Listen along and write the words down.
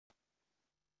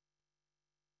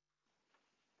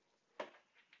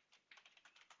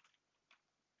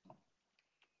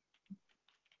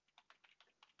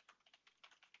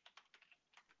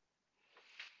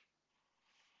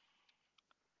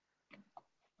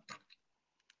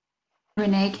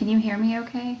Renee, can you hear me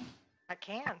okay? I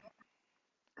can.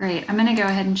 Great. I'm going to go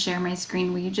ahead and share my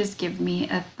screen. Will you just give me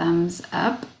a thumbs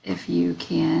up if you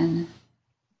can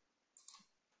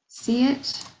see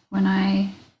it when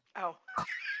I Oh.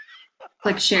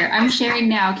 click share? I'm sharing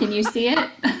now. Can you see it?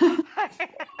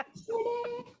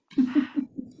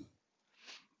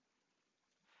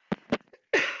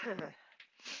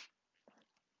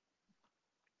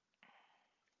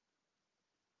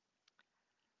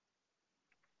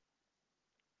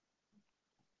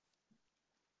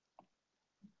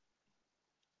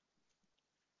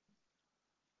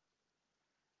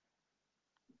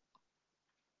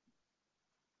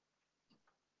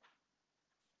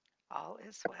 All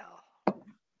is well.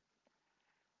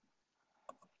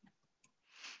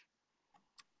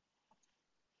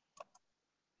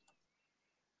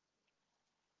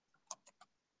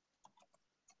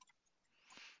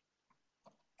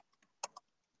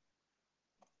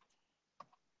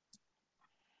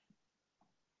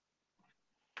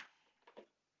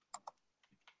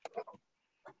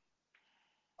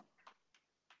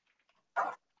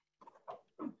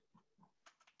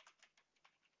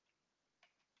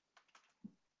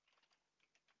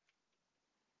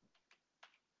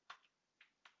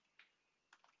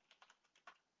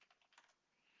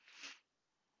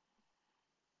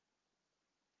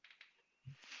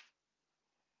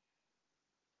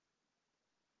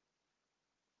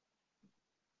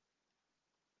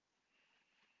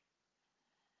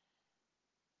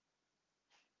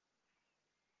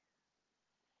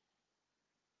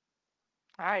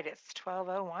 All right, it's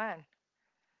 12:01.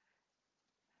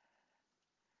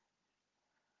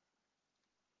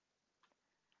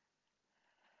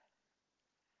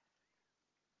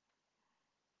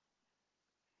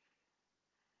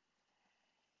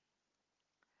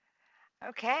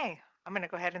 Okay, I'm going to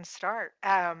go ahead and start.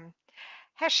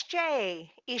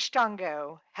 Heshjay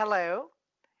Ishtango, hello.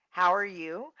 How are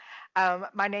you?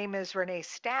 My name is Renee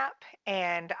Stapp,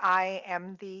 and I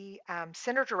am the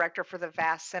Center Director for the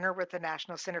VAST Center with the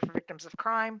National Center for Victims of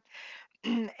Crime.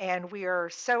 And we are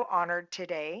so honored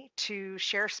today to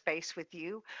share space with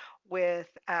you with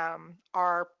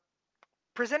our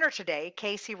presenter today,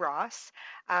 Casey Ross.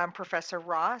 Professor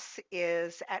Ross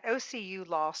is at OCU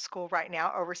Law School right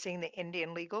now, overseeing the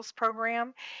Indian Legals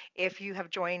program. If you have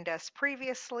joined us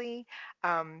previously,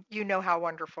 you know how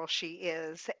wonderful she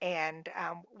is, and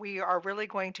we are really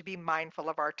going to be mindful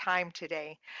of our time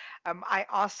today. I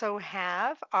also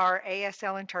have our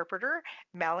ASL interpreter,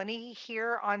 Melanie,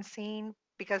 here on scene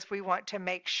because we want to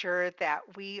make sure that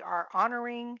we are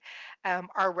honoring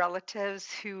our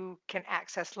relatives who can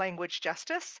access language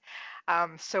justice.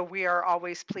 So we are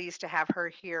always pleased to have her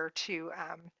here to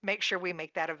make sure we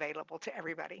make that available to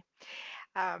everybody.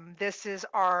 This is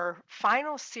our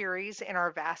final series in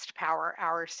our Vast Power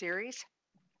Hour series.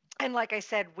 And like I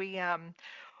said,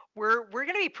 we're going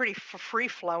to be pretty free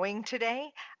flowing today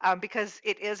because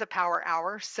it is a power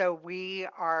hour. So we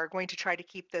are going to try to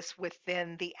keep this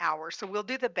within the hour. So we'll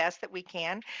do the best that we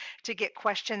can to get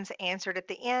questions answered at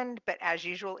the end. But as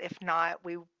usual, if not,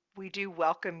 we do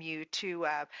welcome you to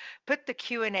put the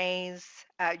Q&As,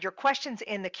 your questions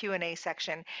in the Q&A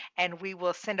section, and we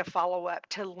will send a follow-up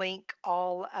to link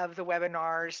all of the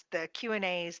webinars, the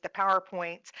Q&As, the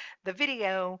PowerPoints, the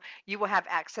video. You will have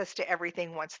access to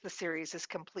everything once the series is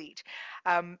complete.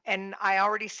 And I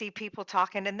already see people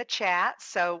talking in the chat,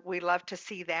 so we love to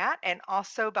see that. And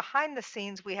also behind the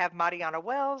scenes, we have Mariana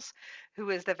Wells, who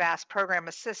is the VAST program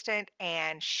assistant,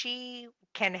 and she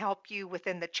can help you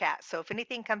within the chat. So if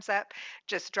anything comes up,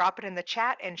 just drop it in the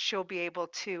chat and she'll be able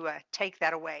to take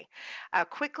that away.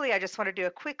 Quickly, I just want to do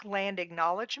a quick land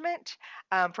acknowledgement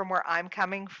from where I'm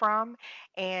coming from.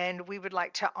 And we would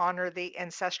like to honor the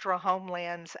ancestral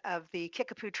homelands of the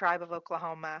Kickapoo tribe of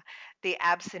Oklahoma, the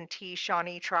absentee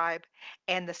Shawnee tribe,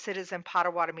 and the citizen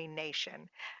Potawatomi Nation,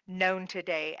 known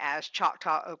today as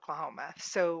Choctaw, Oklahoma.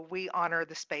 So we honor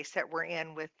the space that we're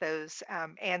in with those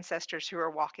ancestors who are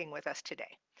walking with us today.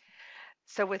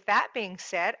 So with that being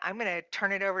said, I'm going to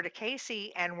turn it over to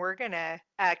Casey and we're going to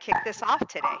kick this off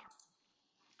today.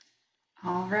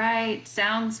 All right,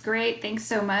 sounds great. Thanks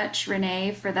so much,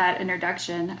 Renee, for that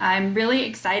introduction. I'm really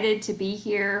excited to be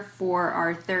here for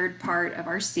our third part of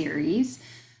our series.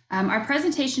 Our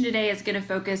presentation today is going to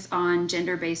focus on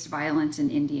gender-based violence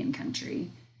in Indian country.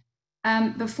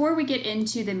 Before we get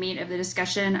into the meat of the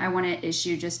discussion, I want to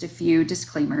issue just a few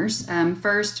disclaimers.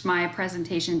 First, my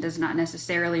presentation does not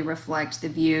necessarily reflect the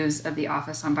views of the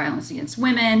Office on Violence Against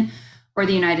Women or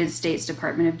the United States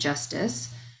Department of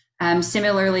Justice.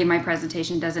 Similarly, my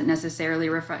presentation doesn't necessarily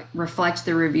reflect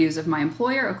the reviews of my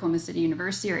employer, Oklahoma City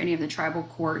University, or any of the tribal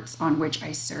courts on which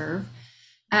I serve.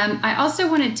 I also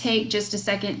want to take just a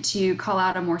second to call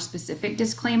out a more specific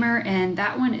disclaimer, and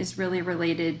that one is really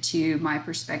related to my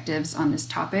perspectives on this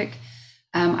topic.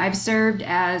 I've served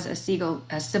as a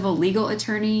civil legal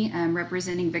attorney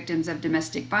representing victims of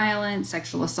domestic violence,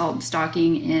 sexual assault, and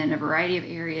stalking in a variety of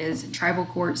areas in tribal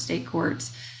courts, state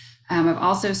courts. I've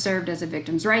also served as a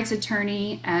victims' rights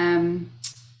attorney.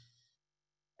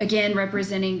 Again,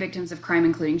 representing victims of crime,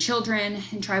 including children,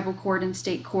 in tribal court and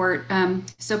state court.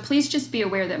 So please just be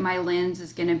aware that my lens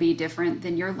is going to be different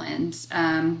than your lens.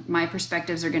 My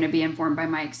perspectives are going to be informed by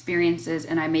my experiences,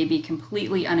 and I may be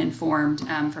completely uninformed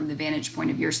from the vantage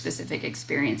point of your specific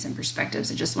experience and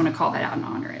perspectives. I just want to call that out and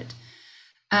honor it.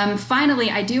 Finally,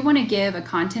 I do want to give a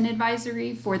content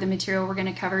advisory for the material we're going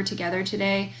to cover together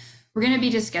today. We're going to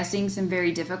be discussing some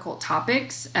very difficult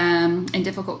topics and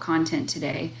difficult content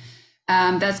today.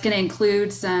 That's going to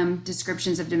include some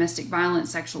descriptions of domestic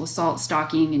violence, sexual assault,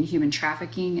 stalking, and human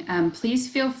trafficking. Please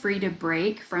feel free to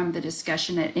break from the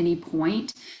discussion at any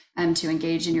point to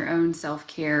engage in your own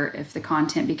self-care if the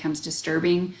content becomes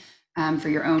disturbing for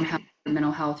your own health, your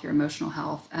mental health, your emotional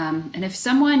health. And if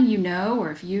someone you know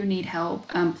or if you need help,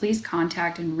 please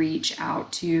contact and reach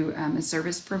out to a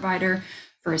service provider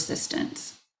for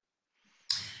assistance.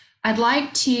 I'd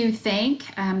like to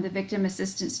thank the Victim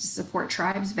Assistance to Support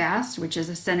Tribes, VAST, which is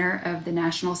a center of the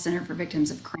National Center for Victims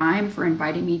of Crime, for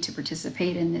inviting me to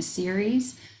participate in this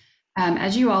series.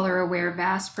 As you all are aware,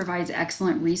 VAST provides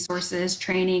excellent resources,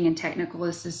 training, and technical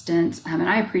assistance, and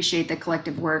I appreciate the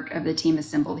collective work of the team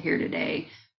assembled here today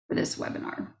for this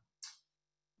webinar.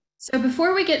 So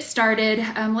before we get started,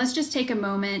 let's just take a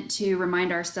moment to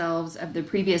remind ourselves of the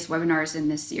previous webinars in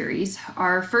this series.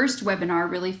 Our first webinar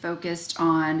really focused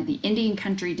on the Indian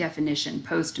country definition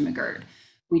post-McGirt.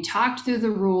 We talked through the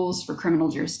rules for criminal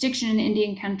jurisdiction in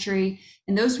Indian country,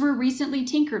 and those were recently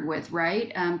tinkered with,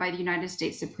 right, by the United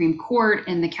States Supreme Court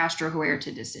in the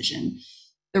Castro-Huerta decision.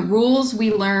 The rules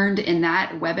we learned in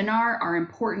that webinar are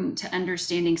important to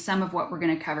understanding some of what we're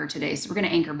going to cover today, so we're going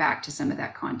to anchor back to some of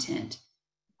that content.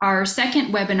 Our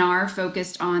second webinar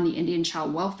focused on the Indian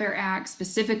Child Welfare Act,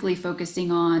 specifically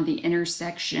focusing on the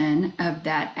intersection of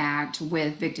that act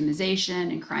with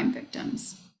victimization and crime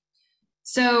victims.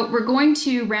 So we're going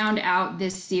to round out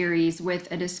this series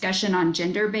with a discussion on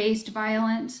gender-based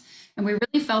violence, and we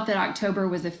really felt that October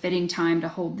was a fitting time to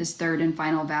hold this third and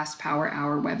final Vast Power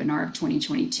Hour webinar of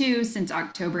 2022, since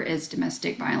October is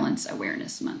Domestic Violence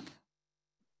Awareness Month.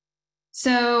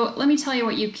 So let me tell you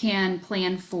what you can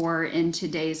plan for in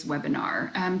today's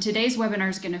webinar. Today's webinar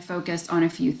is going to focus on a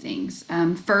few things.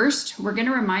 First, we're going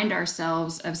to remind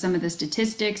ourselves of some of the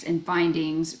statistics and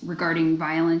findings regarding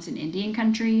violence in Indian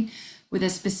country, with a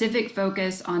specific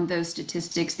focus on those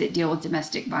statistics that deal with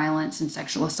domestic violence and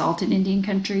sexual assault in Indian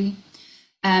country.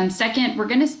 Second, we're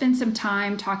going to spend some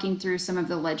time talking through some of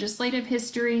the legislative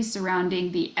history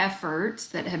surrounding the efforts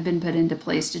that have been put into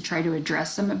place to try to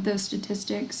address some of those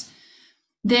statistics.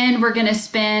 Then we're going to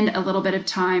spend a little bit of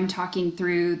time talking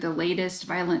through the latest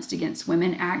Violence Against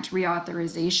Women Act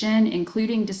reauthorization,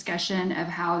 including discussion of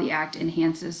how the act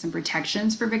enhances some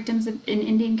protections for victims in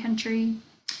Indian country.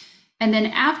 And then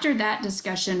after that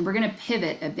discussion, we're going to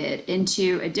pivot a bit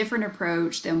into a different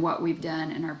approach than what we've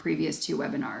done in our previous two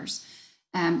webinars.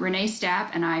 Renee Stapp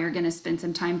and I are going to spend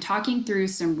some time talking through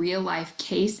some real life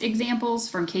case examples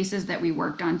from cases that we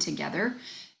worked on together.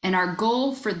 And our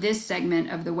goal for this segment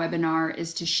of the webinar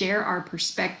is to share our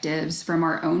perspectives from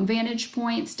our own vantage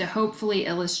points to hopefully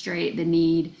illustrate the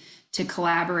need to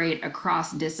collaborate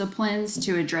across disciplines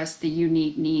to address the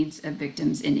unique needs of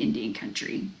victims in Indian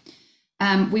country.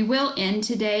 We will end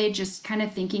today just kind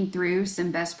of thinking through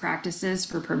some best practices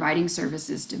for providing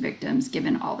services to victims,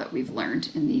 given all that we've learned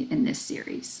in this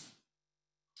series.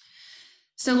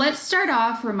 So let's start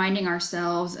off reminding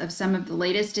ourselves of some of the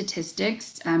latest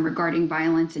statistics regarding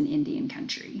violence in Indian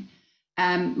country.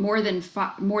 More than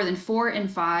 4 in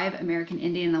 5 American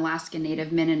Indian and Alaska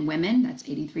Native men and women, that's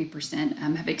 83%,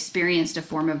 have experienced a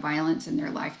form of violence in their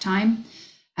lifetime.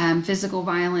 Physical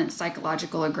violence,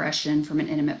 psychological aggression from an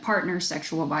intimate partner,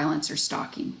 sexual violence, or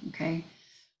stalking, okay?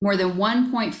 More than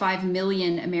 1.5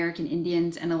 million American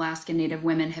Indians and Alaska Native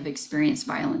women have experienced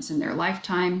violence in their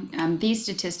lifetime. These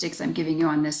statistics I'm giving you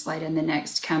on this slide and the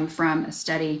next come from a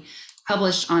study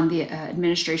published on the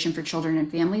Administration for Children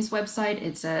and Families website.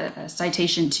 It's a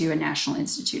citation to a National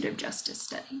Institute of Justice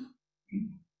study.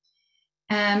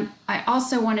 I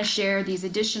also want to share these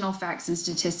additional facts and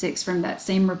statistics from that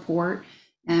same report.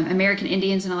 American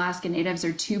Indians and Alaska Natives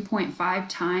are 2.5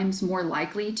 times more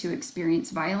likely to experience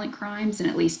violent crimes and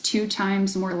at least 2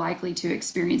 times more likely to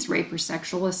experience rape or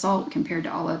sexual assault compared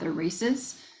to all other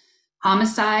races.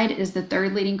 Homicide is the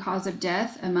third leading cause of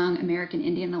death among American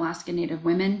Indian Alaska Native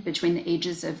women between the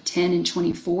ages of 10 and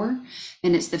 24.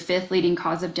 And it's the fifth leading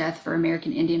cause of death for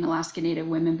American Indian Alaska Native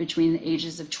women between the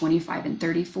ages of 25 and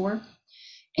 34.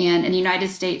 And in the United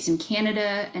States and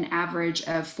Canada, an average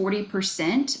of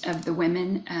 40% of the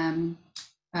women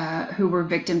who were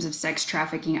victims of sex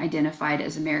trafficking identified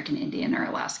as American Indian or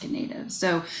Alaska Native.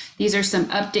 So these are some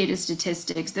updated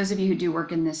statistics. Those of you who do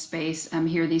work in this space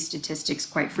hear these statistics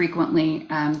quite frequently.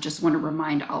 Just want to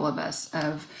remind all of us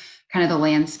of kind of the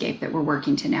landscape that we're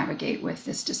working to navigate with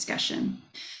this discussion.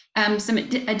 Some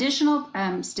additional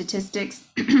statistics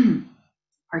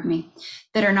pardon me,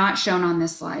 that are not shown on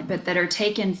this slide, but that are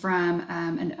taken from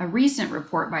a recent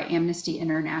report by Amnesty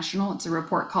International. It's a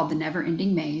report called The Never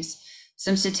Ending Maze.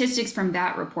 Some statistics from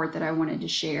that report that I wanted to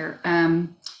share.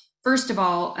 First of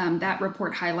all, that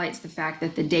report highlights the fact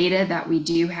that the data that we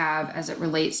do have as it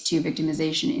relates to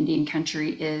victimization in Indian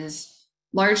country is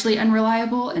largely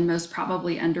unreliable and most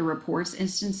probably underreports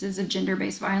instances of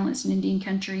gender-based violence in Indian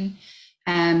country.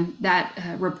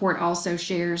 That report also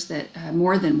shares that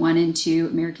more than 1 in 2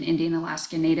 American Indian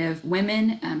Alaska Native women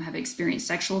have experienced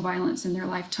sexual violence in their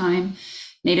lifetime.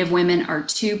 Native women are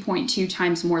 2.2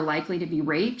 times more likely to be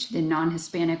raped than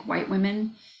non-Hispanic white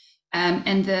women.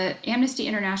 And the Amnesty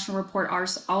International report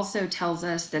also tells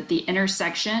us that the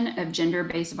intersection of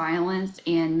gender-based violence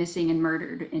and missing and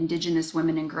murdered Indigenous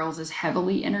women and girls is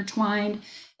heavily intertwined.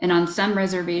 And on some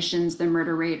reservations, the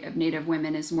murder rate of Native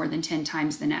women is more than 10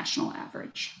 times the national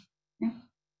average. Okay.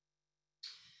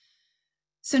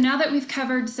 So now that we've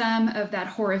covered some of that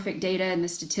horrific data and the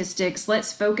statistics,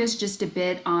 let's focus just a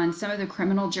bit on some of the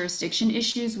criminal jurisdiction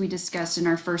issues we discussed in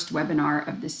our first webinar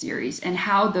of the series and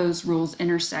how those rules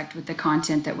intersect with the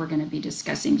content that we're going to be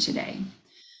discussing today.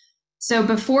 So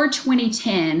before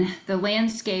 2010, the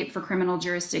landscape for criminal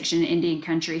jurisdiction in Indian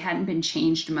country hadn't been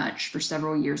changed much for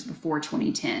several years before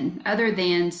 2010, other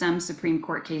than some Supreme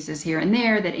Court cases here and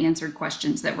there that answered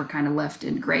questions that were kind of left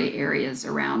in gray areas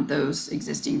around those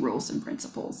existing rules and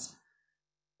principles.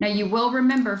 Now, you will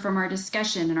remember from our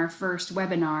discussion in our first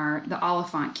webinar, the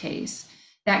Oliphant case.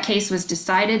 That case was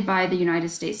decided by the United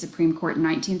States Supreme Court in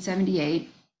 1978.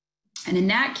 And in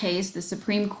that case, the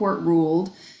Supreme Court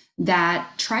ruled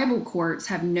that tribal courts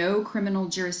have no criminal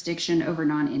jurisdiction over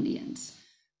non-Indians.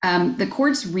 The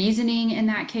court's reasoning in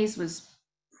that case was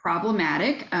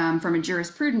problematic from a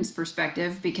jurisprudence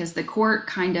perspective because the court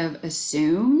kind of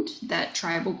assumed that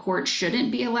tribal courts shouldn't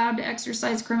be allowed to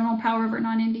exercise criminal power over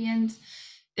non-Indians.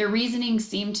 Their reasoning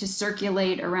seemed to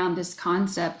circulate around this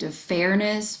concept of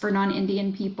fairness for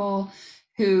non-Indian people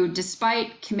who,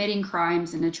 despite committing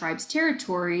crimes in a tribe's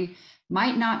territory,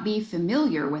 might not be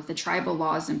familiar with the tribal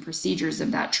laws and procedures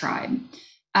of that tribe.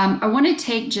 I want to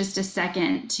take just a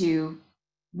second to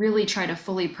really try to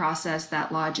fully process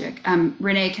that logic.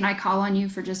 Renee, can I call on you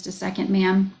for just a second,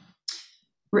 ma'am?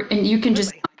 And you can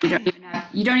just, you don't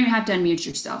even have to unmute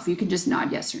yourself. You can just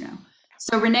nod yes or no.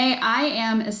 So Renee, I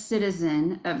am a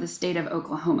citizen of the state of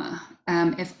Oklahoma.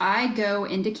 If I go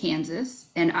into Kansas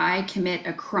and I commit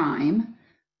a crime,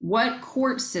 what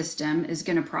court system is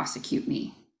going to prosecute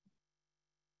me?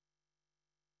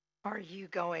 Are you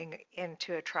going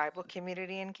into a tribal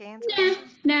community in Kansas?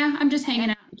 Nah, I'm just hanging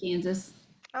out in Kansas.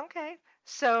 Okay.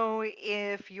 So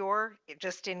if you're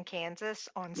just in Kansas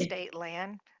on state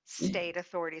land, state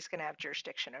authority is going to have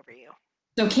jurisdiction over you.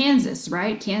 So Kansas,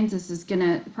 right? Kansas is going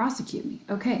to prosecute me.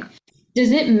 Okay.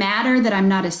 Does it matter that I'm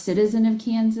not a citizen of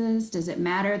Kansas? Does it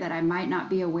matter that I might not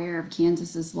be aware of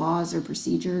Kansas's laws or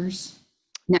procedures?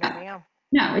 No. Yeah.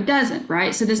 No, it doesn't,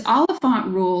 right? So this Oliphant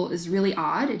rule is really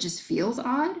odd. It just feels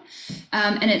odd.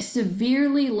 And it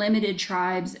severely limited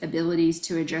tribes' abilities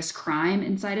to address crime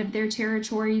inside of their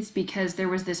territories because there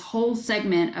was this whole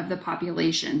segment of the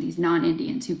population, these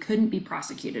non-Indians, who couldn't be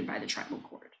prosecuted by the tribal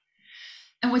court.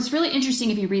 And what's really interesting,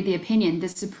 if you read the opinion, the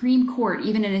Supreme Court,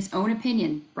 even in its own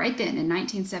opinion, right then in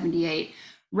 1978,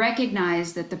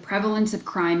 recognized that the prevalence of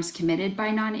crimes committed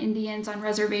by non-Indians on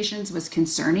reservations was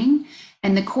concerning,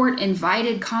 and the court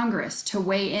invited Congress to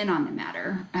weigh in on the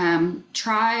matter.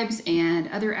 Tribes and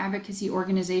other advocacy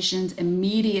organizations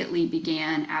immediately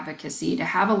began advocacy to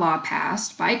have a law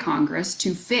passed by Congress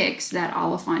to fix that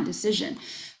Oliphant decision,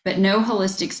 but no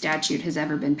holistic statute has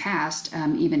ever been passed,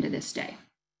 even to this day.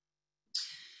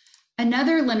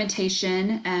 Another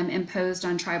limitation imposed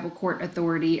on tribal court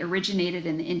authority originated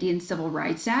in the Indian Civil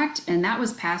Rights Act, and that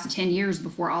was passed 10 years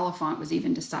before Oliphant was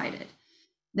even decided.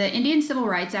 The Indian Civil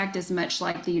Rights Act is much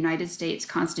like the United States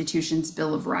Constitution's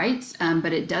Bill of Rights,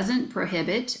 but it doesn't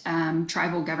prohibit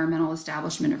tribal governmental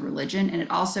establishment of religion, and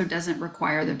it also doesn't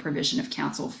require the provision of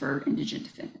counsel for indigent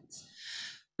defendants.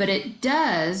 but it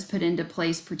does put into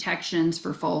place protections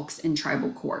for folks in tribal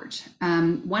court.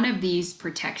 One of these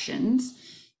protections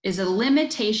is a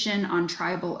limitation on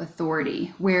tribal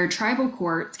authority, where tribal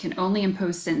courts can only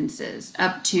impose sentences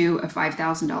up to a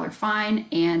 $5,000 fine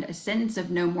and a sentence of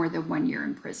no more than 1 year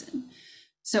in prison.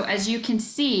 So as you can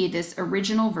see, this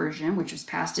original version, which was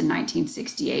passed in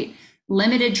 1968,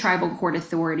 limited tribal court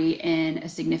authority in a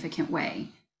significant way.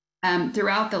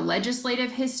 Throughout the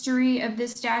legislative history of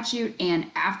this statute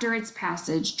and after its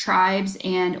passage, tribes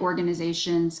and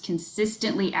organizations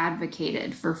consistently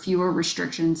advocated for fewer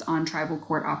restrictions on tribal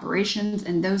court operations,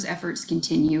 and those efforts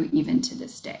continue even to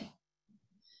this day.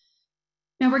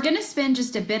 Now, we're going to spend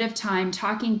just a bit of time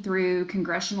talking through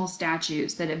congressional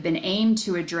statutes that have been aimed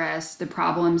to address the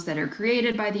problems that are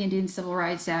created by the Indian Civil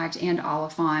Rights Act and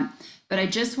Oliphant. But I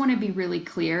just want to be really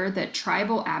clear that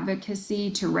tribal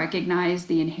advocacy to recognize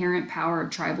the inherent power of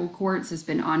tribal courts has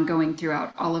been ongoing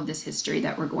throughout all of this history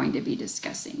that we're going to be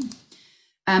discussing.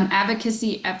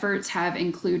 Advocacy efforts have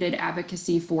included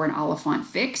advocacy for an Oliphant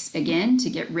fix, again, to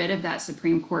get rid of that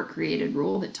Supreme Court created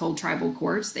rule that told tribal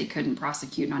courts they couldn't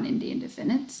prosecute non-Indian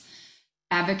defendants.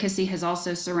 Advocacy has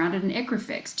also surrounded an ICRA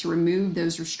fix to remove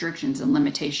those restrictions and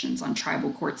limitations on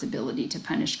tribal courts' ability to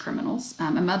punish criminals,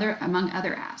 among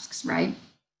other asks, right?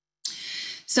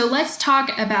 So let's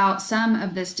talk about some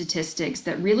of the statistics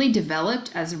that really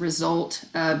developed as a result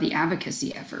of the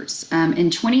advocacy efforts. In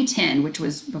 2010, which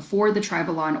was before the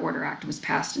Tribal Law and Order Act was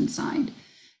passed and signed,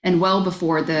 and well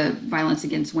before the Violence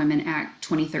Against Women Act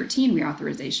 2013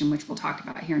 reauthorization, which we'll talk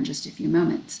about here in just a few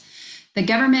moments, the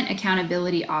Government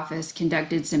Accountability Office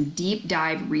conducted some deep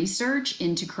dive research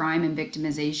into crime and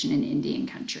victimization in Indian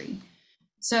country.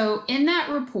 So in that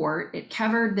report, it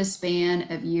covered the span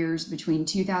of years between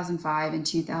 2005 and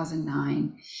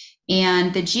 2009.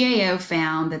 And the GAO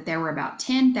found that there were about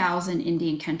 10,000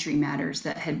 Indian country matters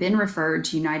that had been referred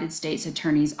to United States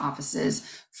attorneys'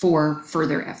 offices for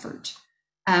further effort.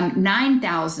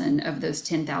 9,000 of those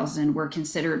 10,000 were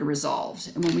considered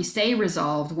resolved. And when we say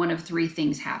resolved, one of three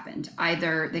things happened.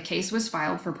 Either the case was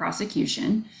filed for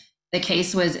prosecution, the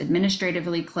case was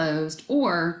administratively closed,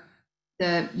 or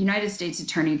the United States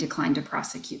attorney declined to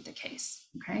prosecute the case,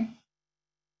 okay?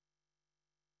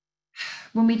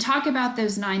 When we talk about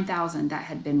those 9,000 that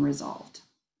had been resolved,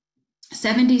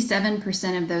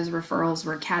 77% of those referrals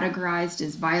were categorized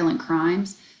as violent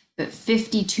crimes, but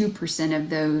 52% of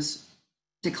those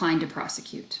declined to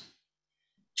prosecute.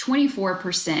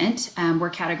 24% were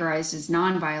categorized as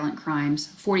nonviolent crimes,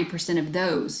 40% of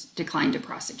those declined to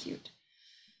prosecute.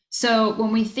 So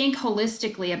when we think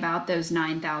holistically about those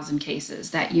 9,000 cases,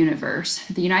 that universe,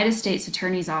 the United States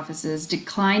attorney's offices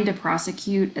declined to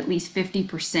prosecute at least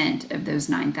 50% of those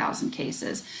 9,000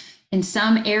 cases. In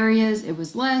some areas, it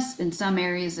was less. In some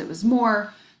areas, it was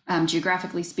more,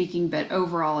 geographically speaking, but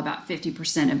overall, about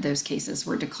 50% of those cases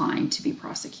were declined to be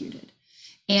prosecuted.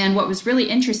 And what was really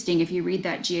interesting, if you read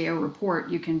that GAO report,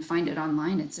 you can find it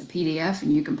online. It's a PDF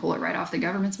and you can pull it right off the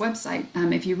government's website.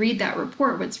 If you read that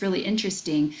report, what's really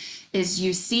interesting is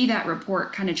you see that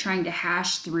report kind of trying to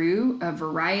hash through a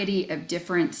variety of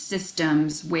different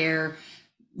systems where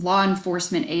law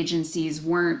enforcement agencies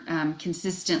weren't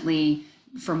consistently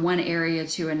from one area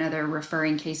to another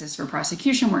referring cases for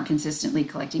prosecution, weren't consistently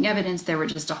collecting evidence. There were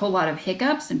just a whole lot of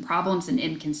hiccups and problems and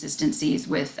inconsistencies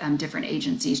with different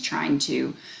agencies trying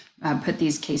to put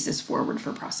these cases forward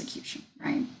for prosecution,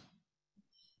 right?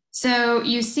 So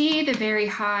you see the very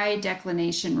high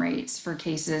declination rates for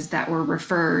cases that were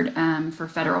referred for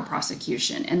federal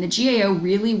prosecution. And the GAO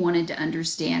really wanted to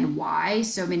understand why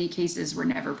so many cases were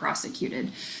never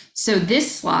prosecuted. So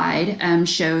this slide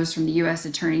shows from the U.S.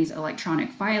 Attorney's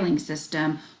electronic filing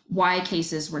system why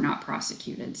cases were not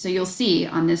prosecuted. So you'll see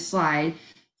on this slide,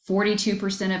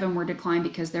 42% of them were declined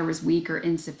because there was weak or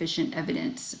insufficient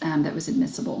evidence that was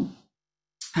admissible.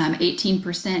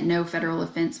 18% no federal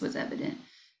offense was evident.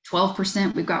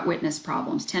 12% we've got witness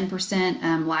problems.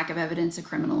 10% lack of evidence of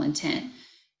criminal intent.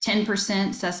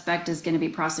 10% suspect is going to be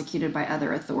prosecuted by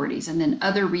other authorities, and then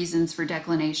other reasons for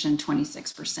declination,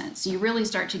 26%. So you really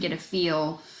start to get a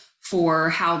feel for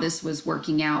how this was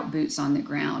working out, boots on the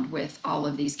ground, with all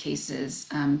of these cases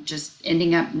just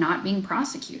ending up not being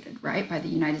prosecuted, right, by the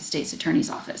United States Attorney's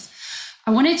Office.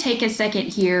 I want to take a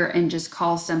second here and just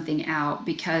call something out,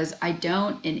 because I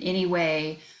don't in any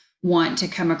way want to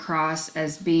come across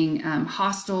as being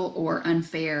hostile or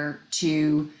unfair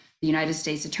to the United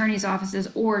States Attorney's offices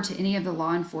or to any of the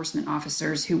law enforcement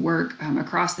officers who work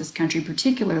across this country,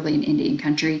 particularly in Indian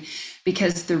country,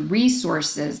 because the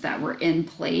resources that were in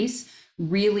place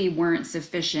really weren't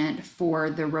sufficient for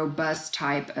the robust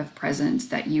type of presence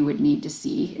that you would need to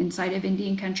see inside of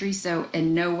Indian country. So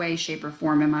in no way, shape, or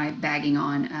form am I bagging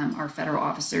on our federal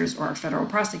officers or our federal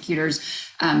prosecutors.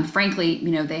 Frankly,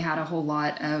 they had a whole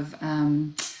lot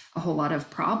of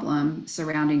problem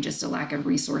surrounding just a lack of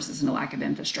resources and a lack of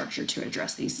infrastructure to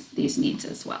address these needs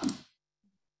as well.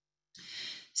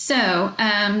 So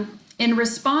in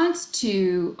response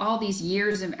to all these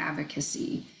years of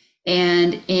advocacy,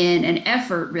 and in an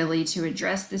effort really to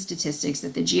address the statistics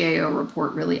that the GAO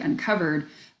report really uncovered,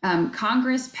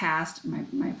 Congress passed,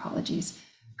 my apologies,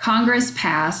 Congress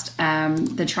passed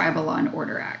the Tribal Law and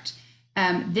Order Act.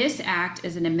 This act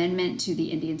is an amendment to the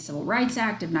Indian Civil Rights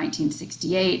Act of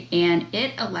 1968, and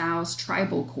it allows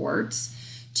tribal courts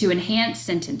to enhance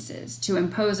sentences, to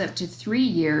impose up to 3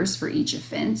 years for each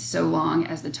offense, so long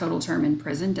as the total term in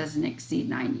prison doesn't exceed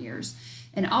 9 years,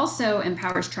 and also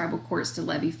empowers tribal courts to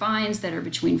levy fines that are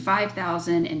between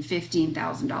 $5,000 and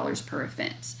 $15,000 per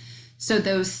offense. So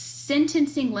those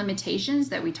sentencing limitations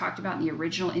that we talked about in the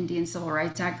original Indian Civil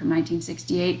Rights Act from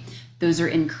 1968, those are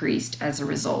increased as a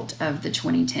result of the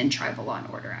 2010 Tribal Law and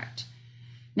Order Act.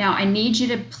 Now, I need you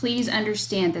to please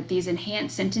understand that these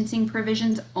enhanced sentencing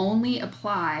provisions only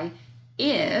apply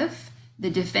if the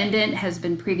defendant has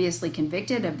been previously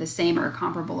convicted of the same or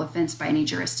comparable offense by any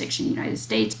jurisdiction in the United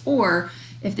States, or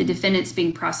if the defendant's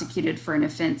being prosecuted for an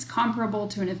offense comparable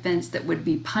to an offense that would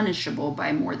be punishable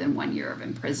by more than 1 year of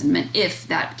imprisonment if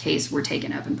that case were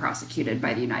taken up and prosecuted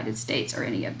by the United States or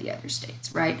any of the other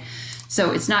states, right?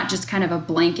 So it's not just kind of a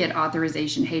blanket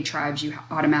authorization, hey, tribes, you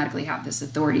automatically have this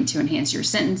authority to enhance your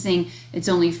sentencing. It's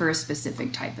only for a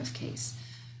specific type of case.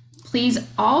 Please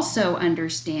also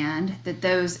understand that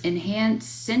those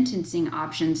enhanced sentencing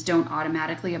options don't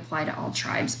automatically apply to all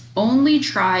tribes. Only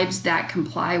tribes that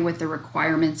comply with the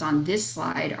requirements on this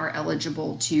slide are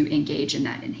eligible to engage in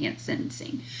that enhanced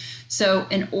sentencing. So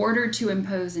in order to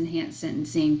impose enhanced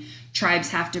sentencing,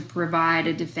 tribes have to provide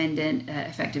a defendant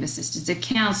effective assistance of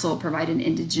counsel, provide an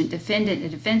indigent defendant a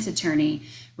defense attorney,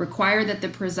 require that the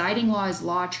presiding law is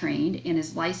law trained and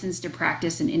is licensed to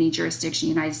practice in any jurisdiction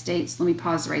in the United States. Let me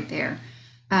pause right there.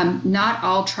 Not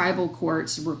all tribal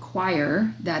courts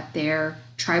require that their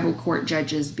tribal court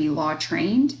judges be law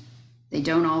trained. They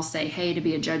don't all say, hey, to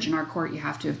be a judge in our court, you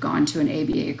have to have gone to an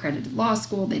ABA accredited law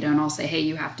school. They don't all say, hey,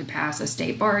 you have to pass a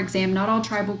state bar exam. Not all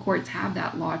tribal courts have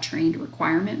that law trained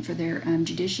requirement for their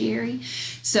judiciary.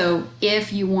 So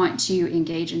if you want to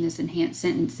engage in this enhanced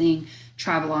sentencing,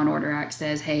 Tribal Law and Order Act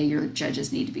says, hey, your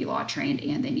judges need to be law trained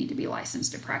and they need to be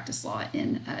licensed to practice law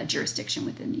in a jurisdiction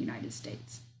within the United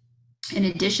States. In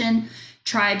addition,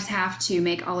 tribes have to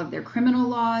make all of their criminal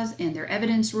laws and their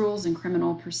evidence rules and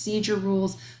criminal procedure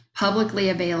rules publicly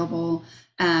available.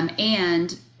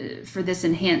 And for this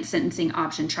enhanced sentencing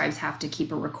option, tribes have to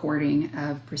keep a recording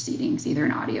of proceedings, either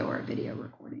an audio or a video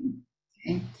recording.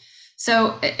 Okay.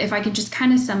 So if I could just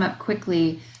kind of sum up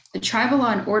quickly, the Tribal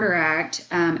Law and Order Act,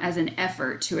 as an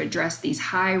effort to address these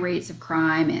high rates of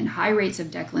crime and high rates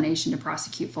of declination to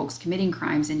prosecute folks committing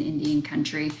crimes in Indian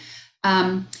country,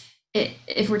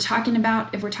 if we're talking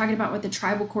about what the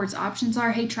tribal court's options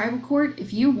are, hey, tribal court,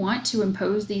 if you want to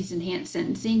impose these enhanced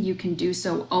sentencing, you can do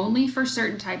so only for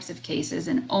certain types of cases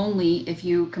and only if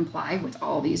you comply with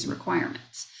all these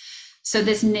requirements. So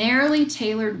this narrowly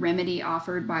tailored remedy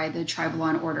offered by the Tribal Law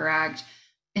and Order Act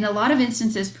in a lot of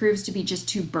instances proves to be just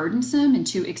too burdensome and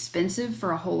too expensive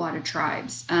for a whole lot of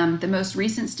tribes. The most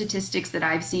recent statistics that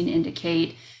I've seen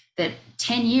indicate that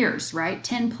 10 years, right,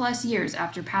 10 plus years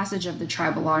after passage of the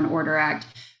Tribal Law and Order Act,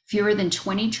 fewer than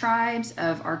 20 tribes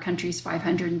of our country's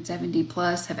 570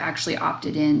 plus have actually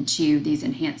opted into these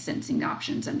enhanced sentencing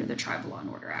options under the Tribal Law and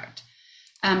Order Act.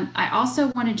 I also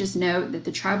want to just note that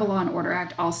the Tribal Law and Order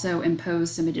Act also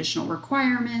imposed some additional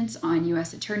requirements on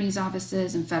U.S. attorneys'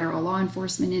 offices and federal law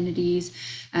enforcement entities.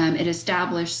 It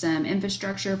established some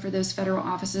infrastructure for those federal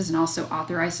offices and also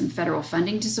authorized some federal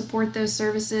funding to support those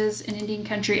services in Indian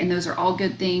country. And those are all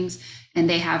good things, and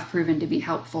they have proven to be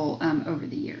helpful over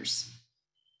the years.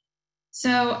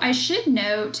 So I should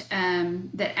note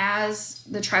that as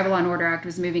the Tribal Law and Order Act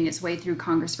was moving its way through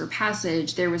Congress for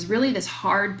passage, there was really this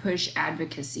hard push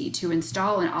advocacy to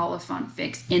install an Oliphant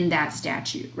fix in that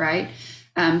statute, right?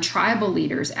 Tribal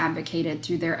leaders advocated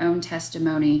through their own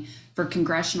testimony for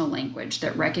congressional language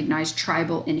that recognized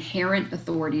tribal inherent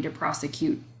authority to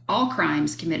prosecute all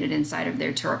crimes committed inside of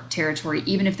their territory,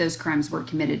 even if those crimes were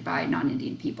committed by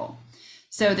non-Indian people.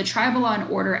 So the Tribal Law and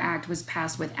Order Act was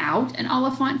passed without an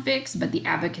Oliphant fix, but the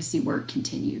advocacy work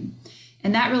continued.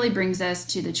 And that really brings us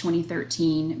to the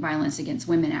 2013 Violence Against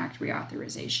Women Act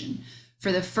reauthorization.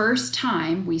 For the first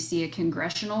time, we see a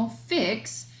congressional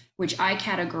fix which I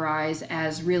categorize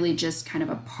as really just kind of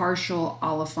a partial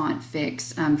Oliphant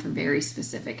fix for very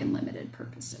specific and limited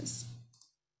purposes.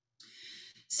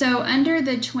 So under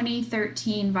the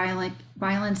 2013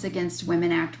 Violence Against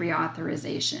Women Act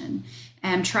reauthorization,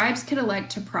 tribes could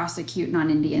elect to prosecute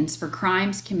non-Indians for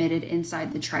crimes committed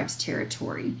inside the tribe's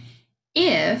territory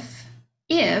if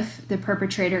the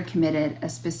perpetrator committed a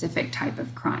specific type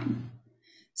of crime.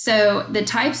 So the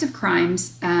types of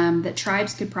crimes that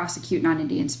tribes could prosecute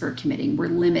non-Indians for committing were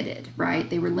limited, right?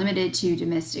 They were limited to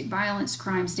domestic violence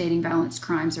crimes, dating violence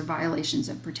crimes, or violations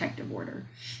of protective order.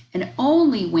 And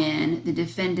only when the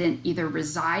defendant either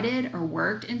resided or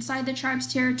worked inside the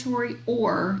tribe's territory,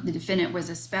 or the defendant was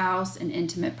a spouse, an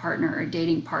intimate partner, or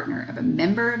dating partner of a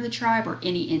member of the tribe, or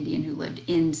any Indian who lived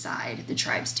inside the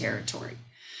tribe's territory.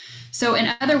 So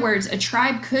in other words, a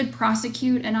tribe could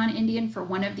prosecute a non-Indian for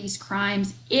one of these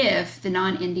crimes if the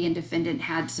non-Indian defendant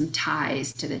had some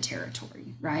ties to the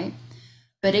territory, right?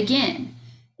 But again,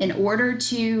 in order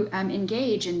to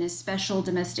engage in this special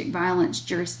domestic violence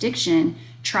jurisdiction,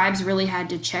 tribes really had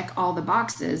to check all the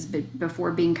boxes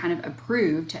before being kind of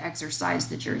approved to exercise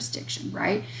the jurisdiction,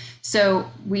 right?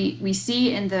 So we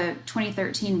see in the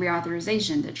 2013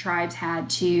 reauthorization that tribes had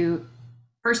to,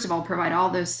 first of all, provide all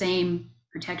those same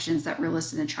protections that were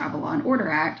listed in the Tribal Law and Order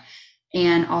Act,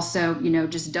 and also,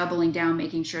 just doubling down,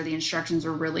 making sure the instructions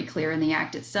were really clear in the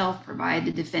act itself, provide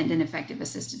the defendant effective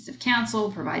assistance of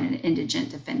counsel, provide an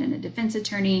indigent defendant a defense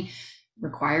attorney,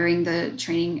 requiring the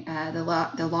training,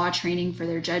 the law training for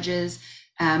their judges,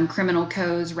 criminal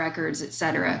codes, records,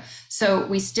 etc. So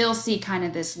we still see kind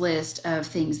of this list of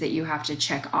things that you have to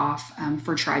check off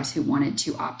for tribes who wanted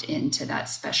to opt into that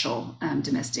special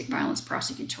domestic violence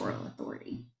prosecutorial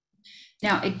authority.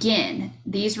 Now, again,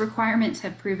 these requirements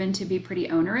have proven to be pretty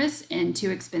onerous and too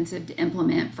expensive to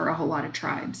implement for a whole lot of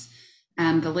tribes.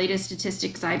 The latest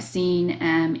statistics I've seen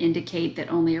indicate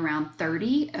that only around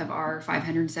 30 of our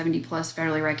 570 plus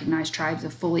federally recognized tribes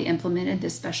have fully implemented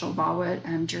this special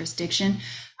VAWA jurisdiction.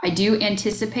 I do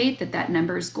anticipate that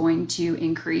number is going to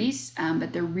increase,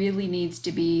 but there really needs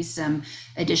to be some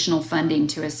additional funding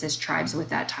to assist tribes with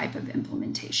that type of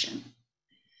implementation.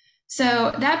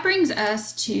 So that brings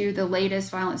us to the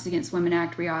latest Violence Against Women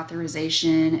Act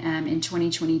reauthorization in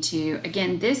 2022.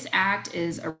 Again, this act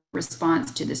is a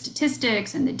response to the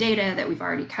statistics and the data that we've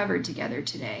already covered together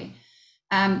today.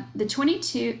 The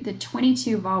 22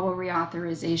 VAWA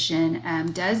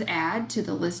reauthorization does add to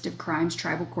the list of crimes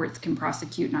tribal courts can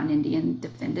prosecute non-Indian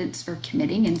defendants for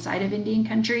committing inside of Indian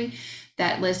country.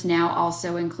 That list now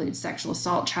also includes sexual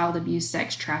assault, child abuse,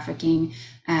 sex trafficking,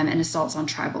 and assaults on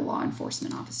tribal law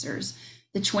enforcement officers.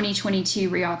 The 2022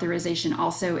 reauthorization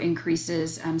also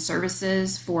increases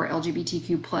services for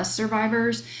LGBTQ plus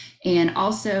survivors and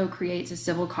also creates a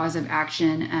civil cause of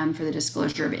action for the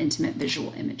disclosure of intimate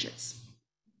visual images.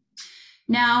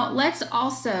 Now, let's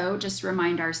also just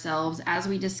remind ourselves, as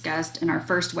we discussed in our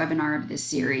first webinar of this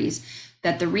series,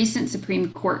 that the recent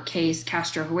Supreme Court case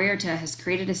Castro Huerta has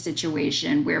created a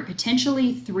situation where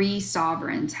potentially 3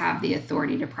 sovereigns have the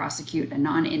authority to prosecute a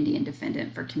non-Indian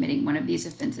defendant for committing one of these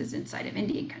offenses inside of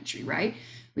Indian country, right?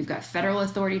 We've got federal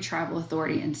authority, tribal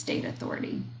authority, and state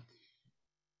authority.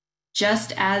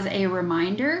 Just as a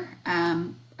reminder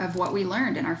of what we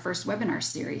learned in our first webinar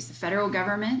series, the federal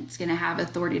government is going to have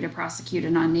authority to prosecute a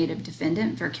non-native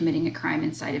defendant for committing a crime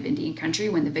inside of Indian country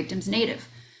when the victim's native.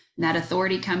 And that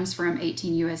authority comes from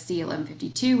 18 U.S.C.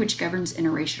 1152, which governs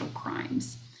interracial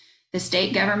crimes. The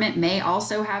state government may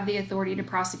also have the authority to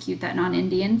prosecute that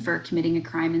non-Indian for committing a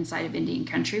crime inside of Indian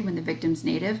country when the victim's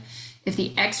native, if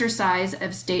the exercise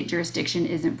of state jurisdiction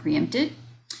isn't preempted.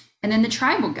 And then the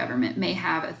tribal government may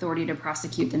have authority to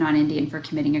prosecute the non-Indian for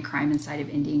committing a crime inside of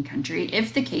Indian country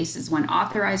if the case is one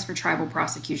authorized for tribal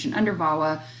prosecution under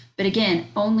VAWA, but again,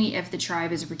 only if the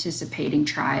tribe is a participating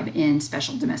tribe in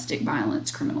special domestic violence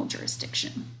criminal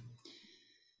jurisdiction.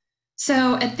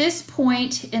 So at this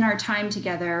point in our time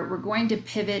together, we're going to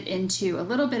pivot into a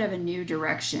little bit of a new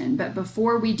direction. But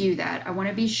before we do that, I want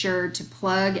to be sure to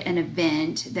plug an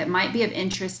event that might be of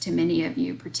interest to many of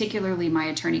you, particularly my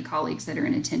attorney colleagues that are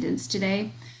in attendance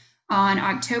today. On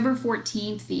October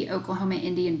 14th, the Oklahoma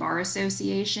Indian Bar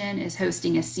Association is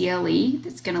hosting a CLE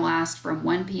that's going to last from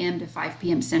 1 p.m. to 5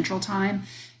 p.m. Central Time.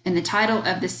 And the title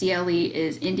of the CLE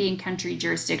is Indian Country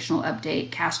Jurisdictional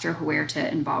Update, Castro Huerta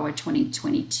and VAWA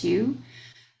 2022.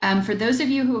 For those of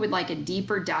you who would like a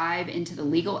deeper dive into the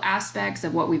legal aspects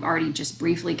of what we've already just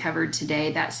briefly covered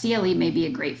today, that CLE may be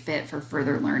a great fit for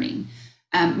further learning.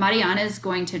 Mariana is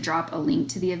going to drop a link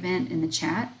to the event in the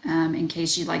chat in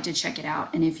case you'd like to check it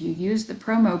out. And if you use the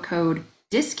promo code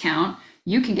DISCOUNT,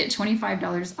 you can get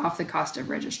 $25 off the cost of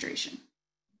registration.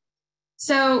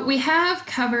 So we have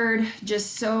covered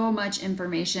just so much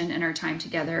information in our time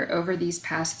together over these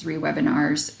past three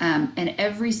webinars, and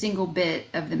every single bit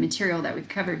of the material that we've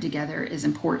covered together is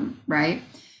important, right?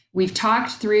 We've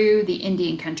talked through the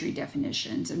Indian country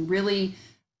definitions and really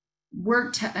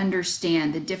worked to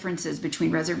understand the differences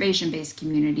between reservation-based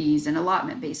communities and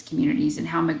allotment-based communities, and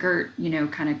how McGirt,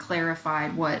 kind of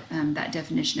clarified what that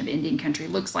definition of Indian country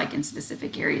looks like in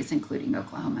specific areas, including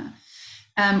Oklahoma.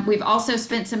 We've also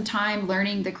spent some time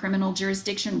learning the criminal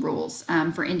jurisdiction rules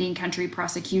for Indian country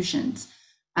prosecutions.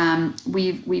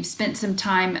 We've spent some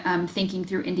time thinking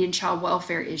through Indian child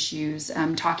welfare issues,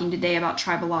 talking today about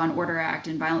Tribal Law and Order Act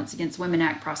and Violence Against Women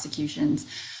Act prosecutions.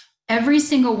 Every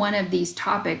single one of these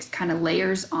topics kind of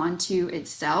layers onto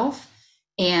itself,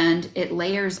 and it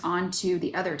layers onto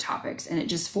the other topics, and it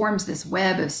just forms this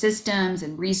web of systems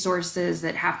and resources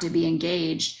that have to be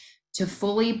engaged to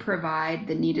fully provide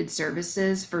the needed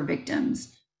services for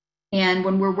victims. And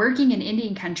when we're working in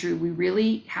Indian country, we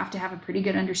really have to have a pretty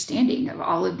good understanding of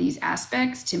all of these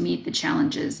aspects to meet the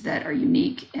challenges that are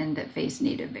unique and that face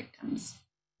Native victims.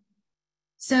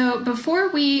 So before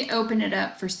we open it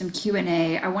up for some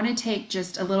Q&A, I want to take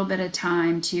just a little bit of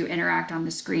time to interact on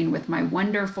the screen with my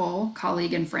wonderful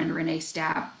colleague and friend, Renee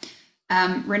Stapp.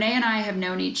 Renee and I have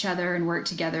known each other and worked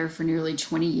together for nearly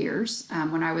 20 years.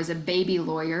 When I was a baby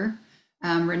lawyer,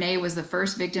 Renee was the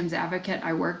first victims advocate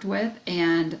I worked with,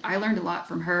 and I learned a lot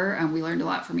from her, and we learned a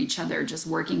lot from each other just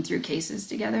working through cases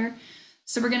together.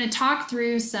 So we're going to talk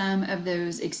through some of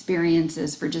those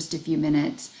experiences for just a few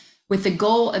minutes, with the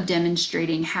goal of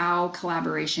demonstrating how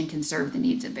collaboration can serve the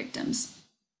needs of victims.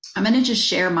 I'm going to just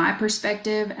share my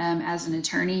perspective as an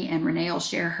attorney, and Renee will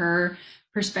share her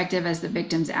perspective as the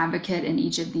victim's advocate in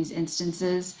each of these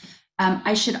instances.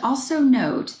 I should also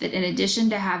note that in addition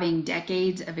to having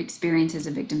decades of experience as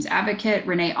a victim's advocate,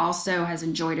 Renee also has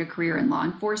enjoyed a career in law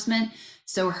enforcement.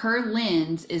 So her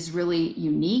lens is really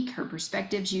unique, her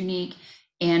perspective's unique,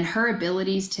 and her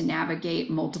abilities to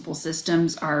navigate multiple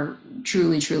systems are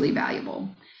truly, truly valuable.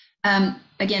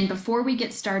 Again, before we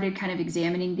get started kind of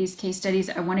examining these case studies,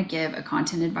 I want to give a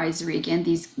content advisory. Again,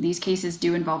 these cases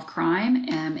do involve crime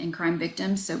and crime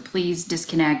victims, so please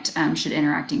disconnect should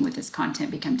interacting with this content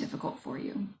become difficult for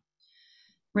you.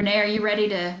 Renee, are you ready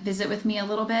to visit with me a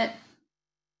little bit?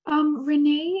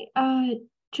 Renee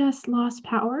just lost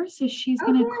power, so she's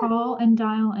gonna call and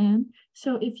dial in.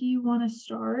 So if you want to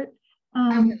start,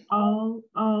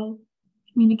 I'll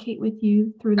communicate with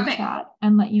you through the chat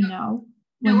and let you know.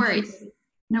 No worries.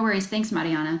 No worries. Thanks,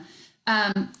 Mariana.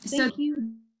 Thank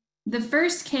you. The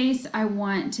first case I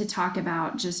want to talk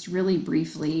about just really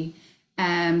briefly,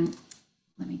 let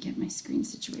me get my screen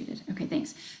situated. Okay,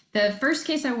 thanks. The first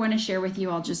case I want to share with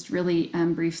you, I'll just really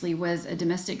briefly, was a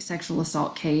domestic sexual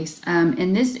assault case.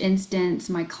 In this instance,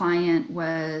 my client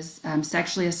was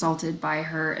sexually assaulted by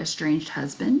her estranged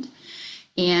husband,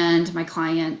 and my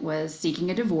client was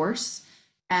seeking a divorce.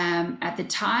 At the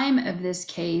time of this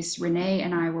case, Renee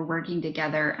and I were working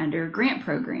together under a grant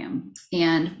program.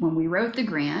 And when we wrote the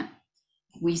grant,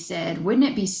 we said, wouldn't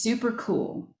it be super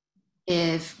cool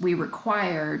if we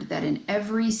required that in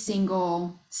every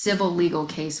single civil legal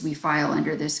case we file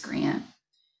under this grant,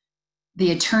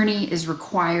 the attorney is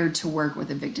required to work with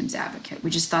a victim's advocate? We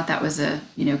just thought that was a,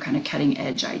 kind of cutting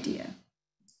edge idea.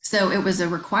 So it was a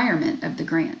requirement of the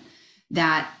grant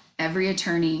that every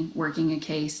attorney working a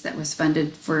case that was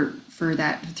funded for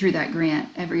that through that grant,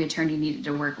 every attorney needed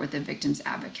to work with a victim's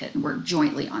advocate and work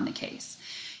jointly on the case.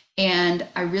 And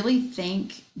I really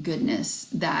thank goodness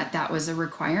that that was a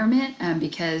requirement,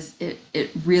 because it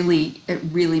really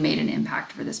made an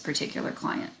impact for this particular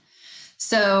client.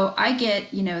 So I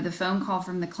get, the phone call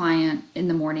from the client in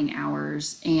the morning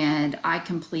hours, and I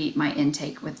complete my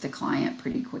intake with the client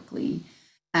pretty quickly.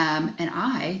 And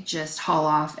I just haul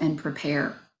off and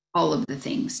prepare all of the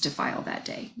things to file that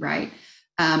day, right?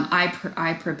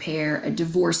 I prepare a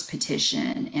divorce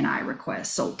petition, and I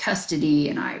request sole custody,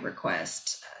 and I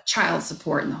request child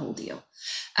support and the whole deal.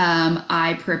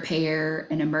 I prepare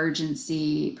an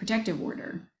emergency protective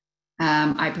order.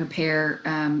 I prepare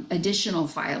additional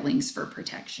filings for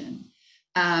protection.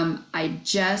 I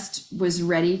just was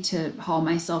ready to haul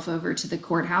myself over to the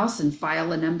courthouse and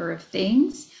file a number of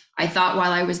things. I thought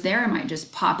while I was there, I might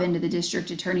just pop into the district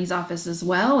attorney's office as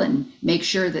well and make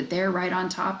sure that they're right on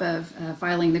top of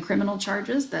filing the criminal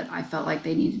charges that I felt like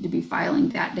they needed to be filing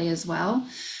that day as well.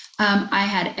 I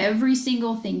had every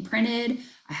single thing printed.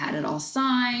 I had it all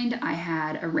signed. I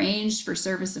had arranged for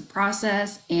service of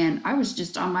process, and I was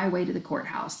just on my way to the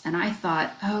courthouse. And I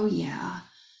thought, oh yeah,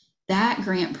 that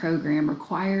grant program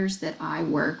requires that I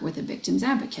work with a victim's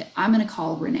advocate. I'm going to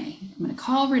call Renee. I'm going to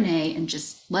call Renee and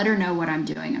just let her know what I'm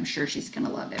doing. I'm sure she's going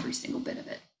to love every single bit of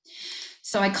it.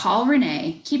 So I call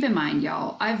Renee. Keep in mind,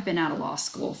 y'all, I've been out of law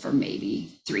school for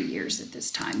maybe 3 years at this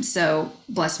time. So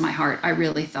bless my heart, I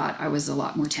really thought I was a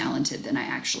lot more talented than I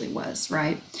actually was,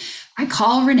 right? I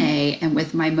call Renee, and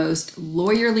with my most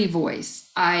lawyerly voice,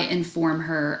 I inform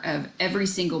her of every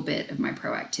single bit of my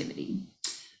proactivity.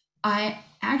 I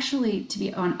actually, to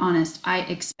be honest, I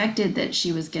expected that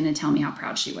she was going to tell me how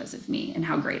proud she was of me and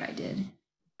how great I did.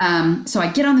 So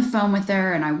I get on the phone with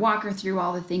her and I walk her through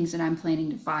all the things that I'm planning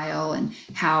to file and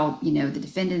how, the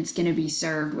defendant's going to be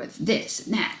served with this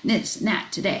and that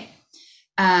today.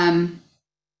 I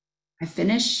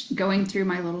finish going through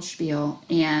my little spiel,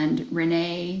 and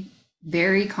Renee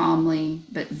very calmly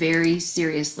but very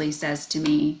seriously says to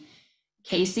me,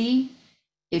 Casey,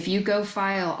 if you go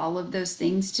file all of those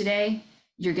things today,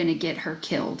 you're going to get her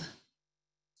killed.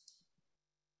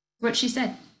 What she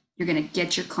said, you're going to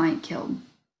get your client killed.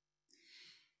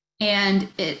 And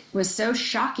it was so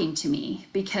shocking to me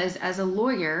because as a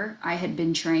lawyer, I had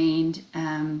been trained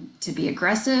to be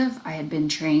aggressive. I had been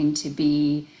trained to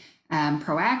be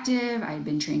proactive. I had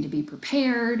been trained to be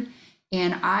prepared.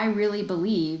 And I really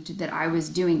believed that I was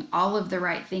doing all of the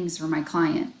right things for my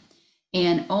client.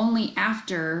 And only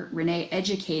after Renee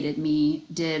educated me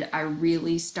did I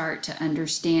really start to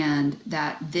understand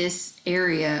that this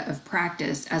area of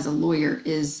practice as a lawyer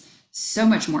is so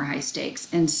much more high stakes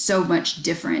and so much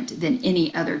different than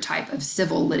any other type of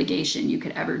civil litigation you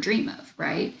could ever dream of,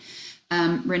 right?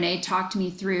 Renee talked me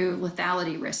through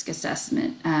lethality risk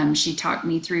assessment. She talked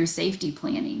me through safety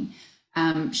planning.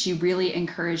 She really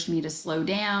encouraged me to slow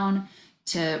down,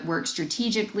 to work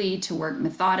strategically, to work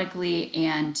methodically,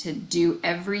 and to do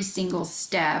every single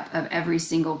step of every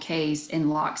single case in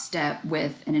lockstep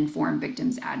with an informed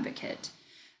victims advocate.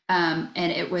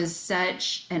 And it was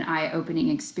such an eye-opening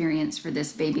experience for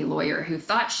this baby lawyer who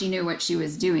thought she knew what she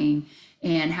was doing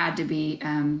and had to be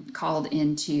called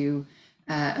into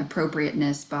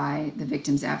appropriateness by the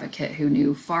victim's advocate who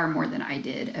knew far more than I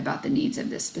did about the needs of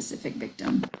this specific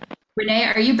victim. Renee,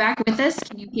 are you back with us?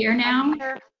 Can you hear now? I'm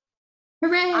here.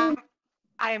 Hooray!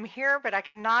 I am here, but I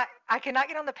cannot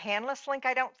get on the panelist link.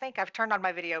 I don't think I've turned on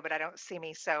my video, but I don't see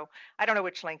me. So I don't know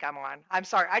which link I'm on. I'm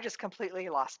sorry. I just completely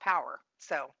lost power.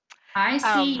 So, I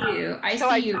see um, you. I so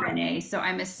see I, you, Renee. So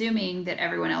I'm assuming that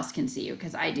everyone else can see you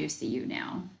because I do see you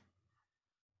now.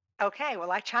 okay,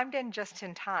 well, I chimed in just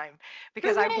in time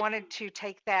because I Hooray! wanted to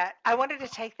take that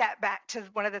back to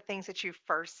one of the things that you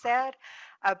first said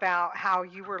about how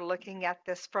you were looking at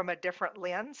this from a different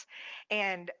lens.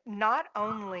 And not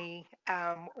only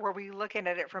were we looking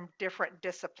at it from different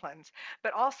disciplines,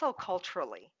 but also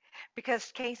culturally.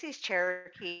 Because Casey's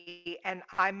Cherokee and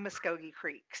I'm Muskogee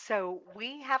Creek. So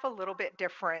we have a little bit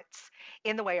difference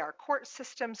in the way our court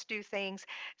systems do things.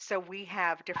 So we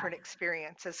have different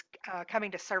experiences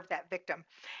coming to serve that victim.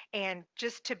 And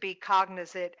just to be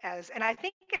cognizant and I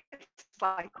think it's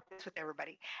like this with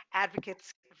everybody,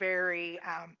 advocates get very,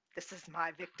 this is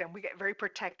my victim. We get very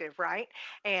protective, right?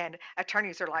 And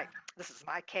attorneys are like, this is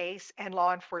my case. And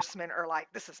law enforcement are like,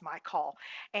 this is my call.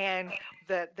 And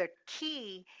the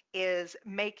key is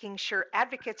making sure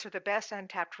advocates are the best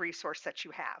untapped resource that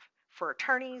you have for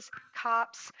attorneys,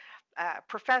 cops,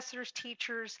 professors,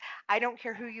 teachers. I don't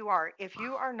care who you are. If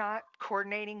you are not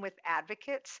coordinating with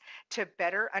advocates to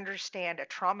better understand a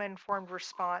trauma informed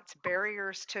response,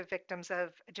 barriers to victims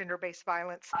of gender based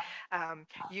violence,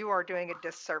 you are doing a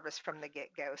disservice from the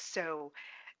get go. So,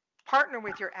 partner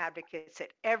with your advocates at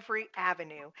every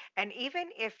avenue. And even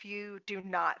if you do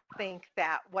not think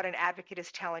that what an advocate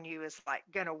is telling you is like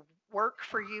going to work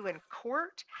for you in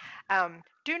court,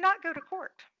 do not go to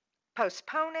court.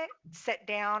 Postpone it, sit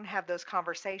down, have those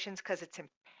conversations because it's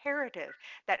imperative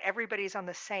that everybody's on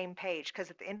the same page. Because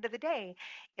at the end of the day,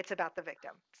 it's about the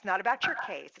victim. It's not about your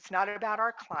case. It's not about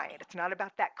our client. It's not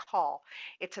about that call.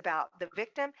 It's about the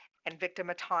victim and victim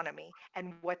autonomy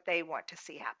and what they want to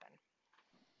see happen.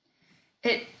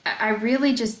 I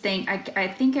really just think, I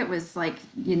think it was like,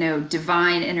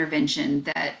 divine intervention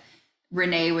that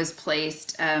Renee was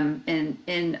placed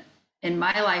in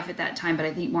my life at that time, but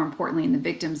I think more importantly in the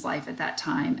victim's life at that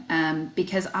time,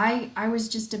 because I was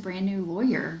just a brand new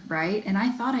lawyer, right? And I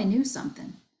thought I knew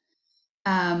something.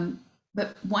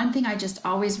 But one thing I just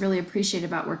always really appreciated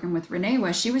about working with Renee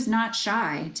was she was not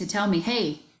shy to tell me,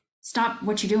 hey, stop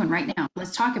what you're doing right now.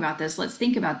 Let's talk about this. Let's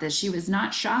think about this. She was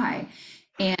not shy.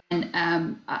 And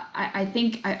I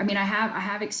think, I mean, I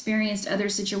have experienced other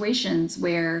situations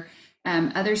where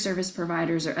Other service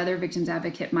providers or other victims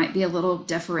advocate might be a little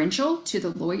deferential to the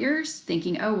lawyers,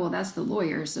 thinking, oh, well, that's the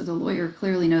lawyer. So the lawyer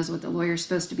clearly knows what the lawyer's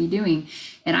supposed to be doing.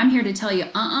 And I'm here to tell you,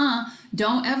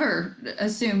 don't ever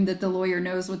assume that the lawyer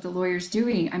knows what the lawyer's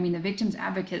doing. I mean, the victims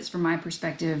advocates, from my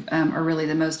perspective, are really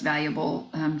the most valuable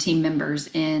team members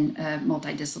in a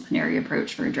multidisciplinary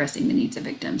approach for addressing the needs of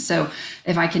victims. So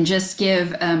if I can just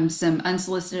give some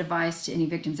unsolicited advice to any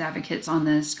victims advocates on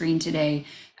the screen today,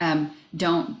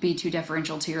 don't be too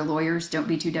deferential to your lawyers. Don't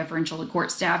be too deferential to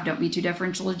court staff. Don't be too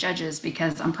deferential to judges,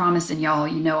 because I'm promising y'all,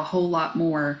 you know a whole lot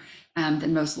more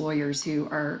than most lawyers who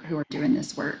are doing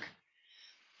this work.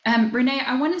 Renee,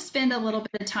 I want to spend a little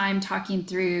bit of time talking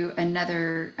through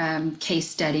another case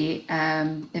study.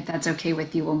 If that's okay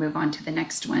with you, we'll move on to the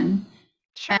next one.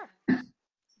 Sure.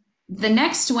 The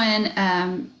next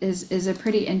one is a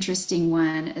pretty interesting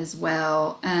one as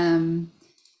well.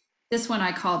 This one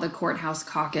I call the courthouse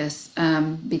caucus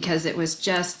because it was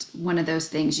just one of those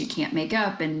things you can't make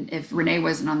up. And if Renee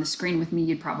wasn't on the screen with me,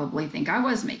 you'd probably think I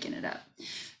was making it up.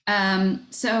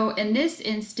 So in this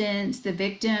instance, the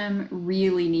victim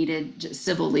really needed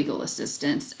civil legal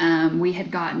assistance. We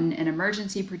had gotten an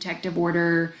emergency protective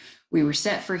order. We were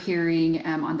set for hearing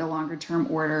on the longer term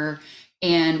order,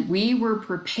 and we were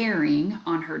preparing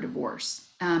on her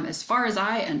divorce. As far as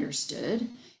I understood,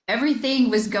 everything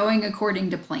was going according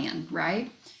to plan, right?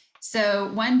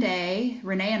 So one day,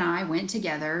 Renee and I went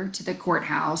together to the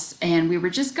courthouse, and we were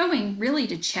just going really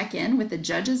to check in with the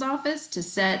judge's office to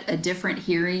set a different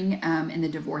hearing in the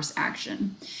divorce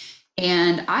action.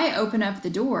 And I open up the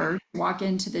door, walk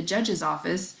into the judge's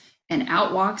office, and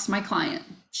out walks my client.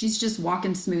 She's just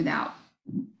walking smooth out.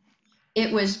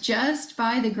 It was just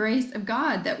by the grace of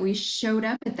God that we showed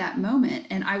up at that moment.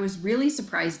 And I was really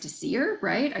surprised to see her,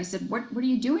 right? I said, what are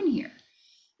you doing here?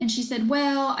 And she said,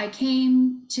 well, I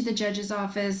came to the judge's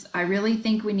office. I really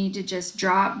think we need to just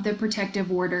drop the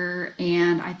protective order,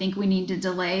 and I think we need to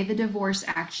delay the divorce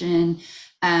action.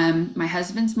 My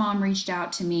husband's mom reached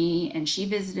out to me, and she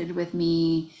visited with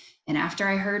me. And after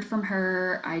I heard from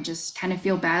her, I just kind of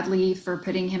feel badly for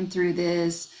putting him through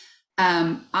this.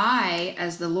 I,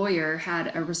 as the lawyer,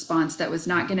 had a response that was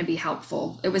not going to be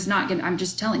helpful. It was not going to, I'm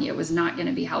just telling you, it was not going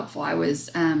to be helpful. I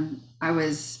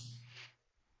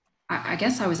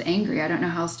guess I was angry. I don't know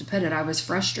how else to put it. I was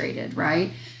frustrated, right?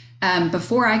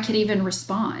 Before I could even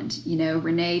respond,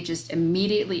 Renee just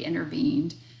immediately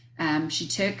intervened. She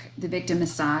took the victim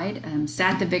aside,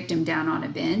 sat the victim down on a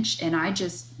bench, and I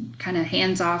just kind of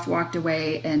hands off walked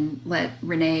away and let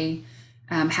Renee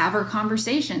have her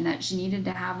conversation that she needed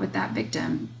to have with that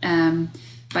victim.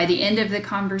 By the end of the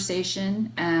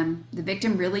conversation, the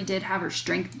victim really did have her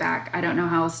strength back. I don't know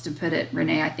how else to put it,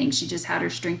 Renee. I think she just had her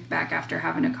strength back after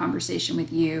having a conversation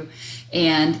with you,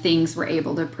 and things were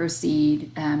able to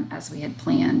proceed as we had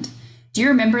planned. Do you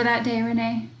remember that day,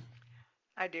 Renee?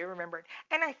 I do remember it.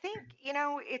 And I think,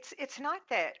 it's not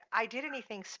that I did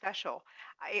anything special.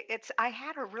 I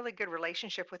had a really good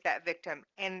relationship with that victim,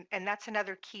 and that's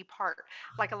another key part.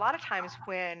 Like a lot of times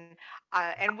when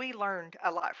and we learned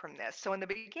a lot from this. So in the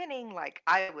beginning, like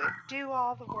I would do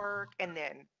all the work, and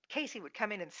then Casey would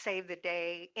come in and save the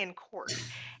day in court.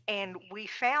 And we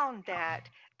found that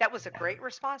that was a great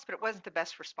response, but it wasn't the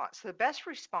best response. So the best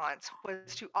response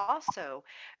was to also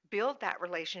build that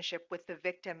relationship with the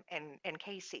victim and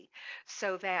Casey,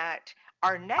 so that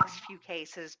our next few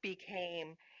cases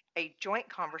became a joint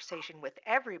conversation with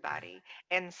everybody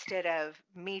instead of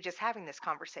me just having this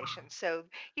conversation. So,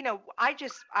 I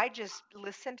just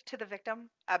listened to the victim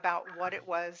about what it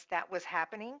was that was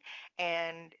happening,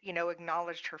 and,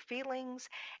 acknowledged her feelings,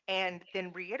 and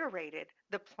then reiterated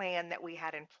the plan that we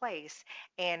had in place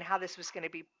and how this was going to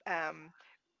be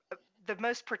the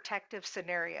most protective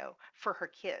scenario for her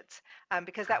kids,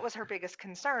 because that was her biggest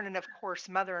concern. And of course,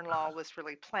 mother-in-law was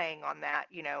really playing on that,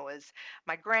 as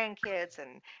my grandkids,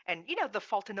 and the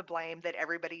fault and the blame that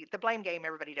everybody, the blame game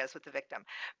everybody does with the victim.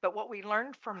 But what we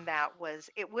learned from that was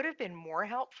it would have been more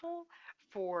helpful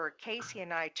for Casey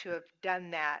and I to have done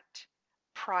that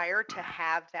prior, to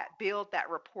have that, build that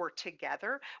rapport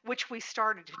together, which we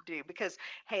started to do, because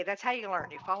hey, that's how you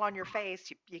learn. You fall on your face,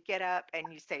 you get up,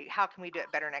 and you say, how can we do it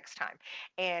better next time?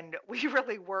 And we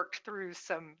really worked through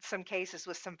some cases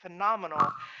with some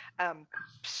phenomenal, um,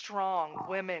 strong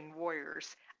women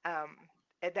warriors,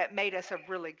 that made us a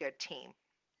really good team.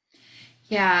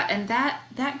 Yeah, and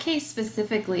that case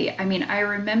specifically, I mean, I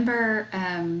remember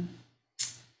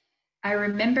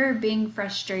being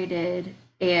frustrated,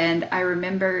 and I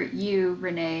remember you,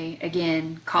 Renee,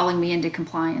 again calling me into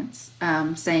compliance,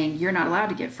 saying you're not allowed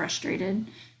to get frustrated.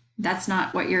 that's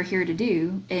not what you're here to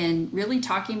do, and really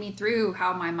talking me through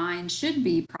how my mind should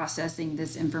be processing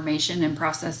this information and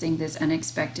processing this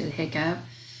unexpected hiccup.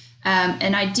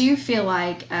 And I do feel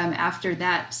like after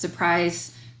that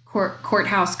surprise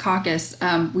courthouse caucus,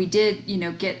 we did,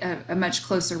 get a much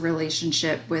closer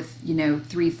relationship with,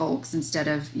 three folks instead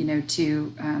of,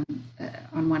 two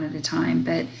on one at a time.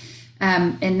 But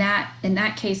in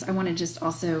that case, I want to just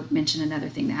also mention another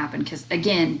thing that happened because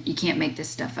again, you can't make this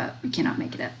stuff up. You cannot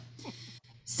make it up.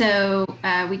 So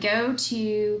we go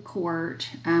to court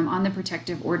on the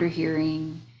protective order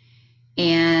hearing,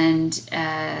 and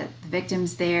the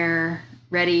victim's there,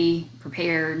 ready,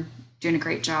 prepared, doing a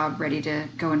great job, ready to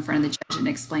go in front of the judge and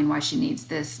explain why she needs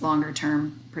this longer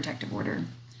term protective order.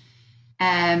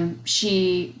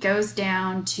 She goes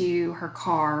down to her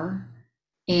car,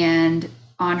 and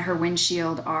on her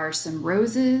windshield are some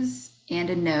roses and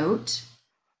a note.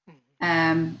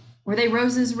 Were they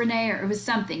roses, Renee, or it was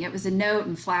something? It was a note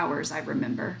and flowers, I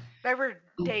remember. They were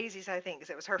daisies, I think,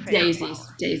 because it was her favorite Daisies,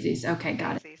 flower. daisies. Okay,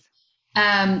 got it. Daisies.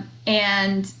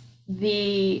 And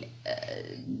the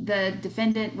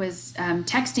defendant was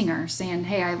texting her saying,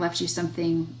 "Hey, I left you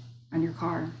something on your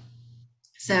car."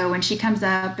 So when she comes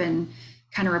up and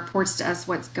kind of reports to us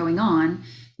what's going on,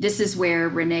 this is where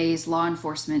Renee's law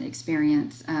enforcement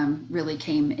experience really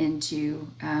came into.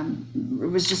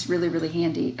 It was just really, really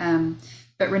handy.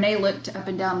 But Renee looked up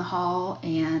and down the hall,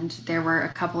 and there were a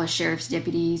couple of sheriff's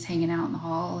deputies hanging out in the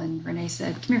hall. And Renee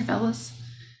said, "Come here, fellas."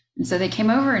 And so they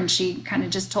came over, and she kind of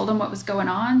just told them what was going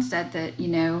on, said that,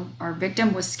 our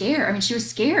victim was scared. I mean, she was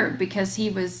scared because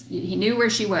he knew where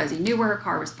she was. He knew where her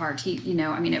car was parked.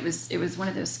 It was one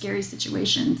of those scary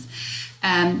situations.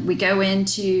 We go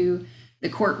into the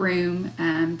courtroom,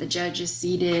 the judge is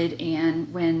seated,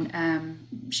 and when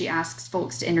she asks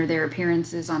folks to enter their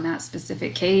appearances on that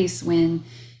specific case, when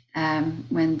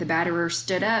the batterer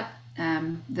stood up,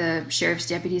 the sheriff's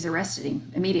deputies arrested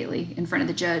him immediately in front of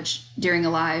the judge during a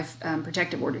live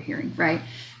protective order hearing, right?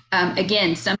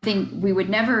 Again, something we would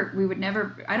never,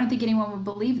 I don't think anyone would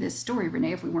believe this story,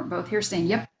 Renee, if we weren't both here saying,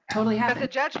 "Yep, totally But the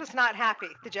happened." judge was not happy.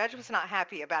 The judge was not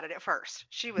happy about it at first.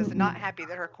 She was not happy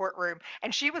that her courtroom,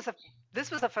 and this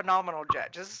was a phenomenal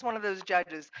judge. This is one of those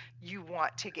judges you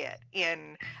want to get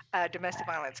in domestic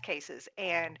violence cases.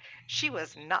 And she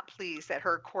was not pleased that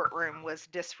her courtroom was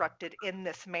disrupted in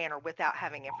this manner without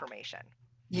having information.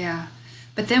 Yeah.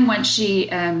 But then once she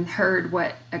heard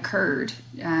what occurred,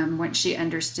 once she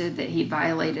understood that he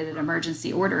violated an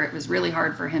emergency order, it was really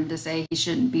hard for him to say he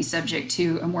shouldn't be subject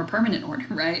to a more permanent order,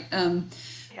 right? Yeah.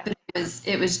 But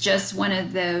it was just one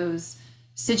of those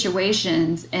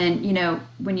situations. And,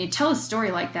 when you tell a story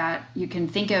like that, you can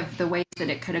think of the ways that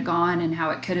it could have gone and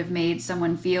how it could have made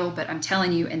someone feel. But I'm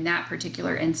telling you, in that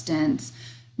particular instance,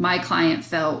 my client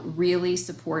felt really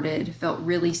supported, felt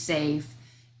really safe,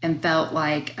 and felt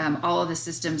like all of the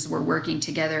systems were working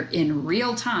together in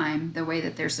real time the way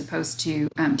that they're supposed to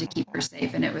keep her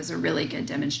safe. And it was a really good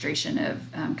demonstration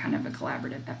of kind of a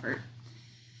collaborative effort.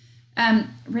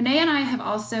 Renee and I have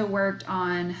also worked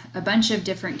on a bunch of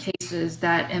different cases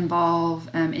that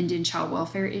involve Indian child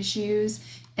welfare issues.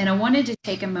 And I wanted to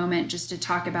take a moment just to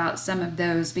talk about some of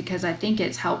those because I think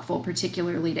it's helpful,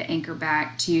 particularly to anchor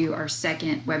back to our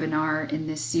second webinar in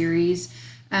this series.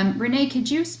 Renee, could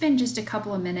you spend just a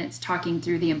couple of minutes talking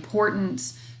through the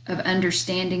importance of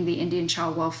understanding the Indian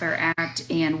Child Welfare Act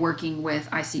and working with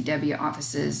ICW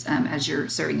offices as you're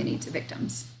serving the needs of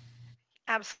victims?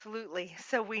 Absolutely.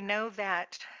 So we know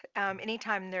that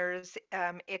anytime there's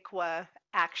ICWA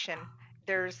action,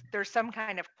 there's some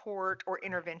kind of court or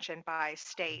intervention by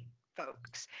state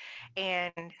folks,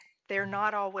 and they're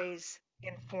not always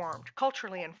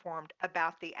culturally informed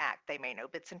about the act. They may know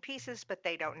bits and pieces, but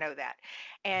they don't know that.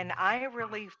 And I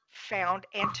really found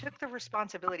and took the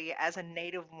responsibility as a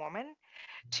Native woman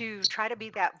to try to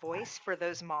be that voice for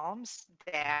those moms,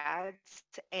 dads,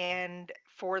 and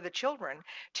for the children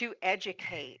to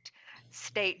educate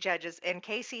state judges. And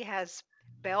Casey has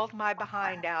bailed my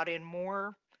behind out in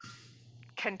more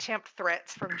contempt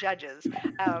threats from judges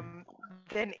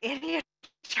than any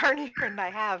attorney friend I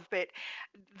have. But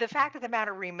the fact of the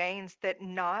matter remains that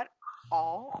not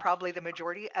all, probably the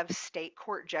majority of state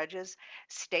court judges,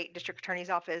 state district attorney's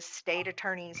office, state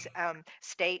attorneys,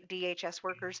 state DHS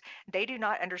workers, they do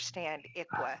not understand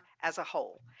ICWA as a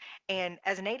whole. And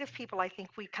as Native people, I think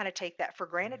we kind of take that for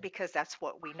granted because that's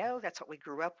what we know, that's what we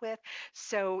grew up with.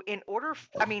 So, I'm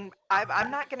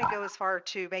not going to go as far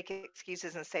to make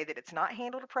excuses and say that it's not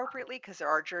handled appropriately because there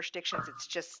are jurisdictions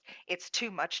it's too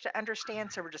much to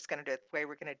understand. So, we're just going to do it the way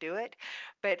we're going to do it.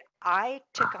 But I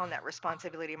took on that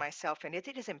responsibility myself orphan,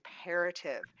 it is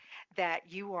imperative that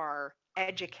you are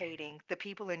educating the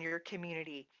people in your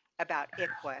community about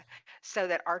ICWA so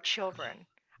that our children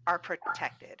are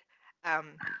protected.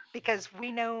 Um, because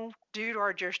we know, due to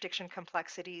our jurisdiction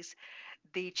complexities,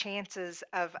 the chances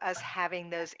of us having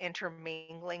those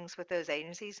interminglings with those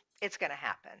agencies, it's going to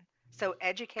happen. So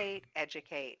educate,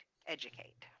 educate,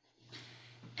 educate.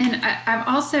 And I've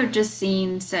also just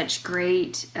seen such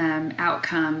great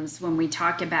outcomes when we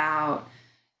talk about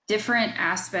different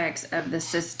aspects of the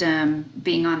system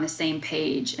being on the same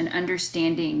page and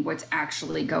understanding what's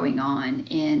actually going on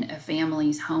in a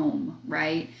family's home,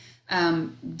 right?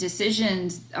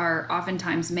 Decisions are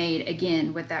oftentimes made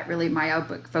again with that really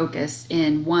myopic focus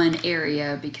in one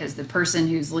area because the person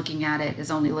who's looking at it is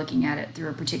only looking at it through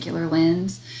a particular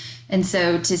lens. And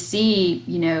so to see,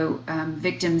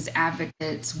 victims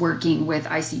advocates working with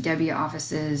ICW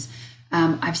offices,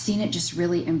 I've seen it just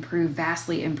really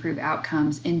vastly improve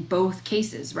outcomes in both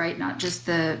cases, right? Not just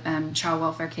the child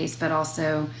welfare case, but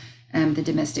also the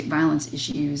domestic violence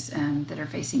issues that are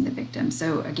facing the victim.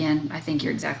 So again, I think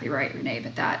you're exactly right, Renee,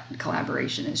 but that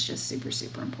collaboration is just super,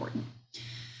 super important.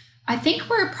 I think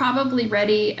we're probably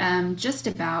ready just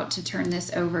about to turn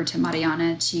this over to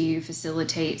Mariana to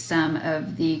facilitate some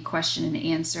of the question and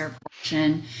answer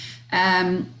portion.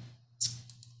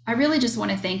 I really just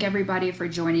want to thank everybody for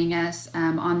joining us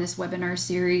on this webinar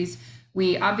series.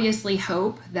 We obviously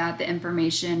hope that the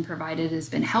information provided has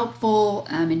been helpful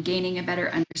in gaining a better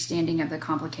understanding of the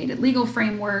complicated legal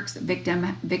frameworks that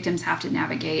victims have to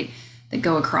navigate that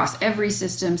go across every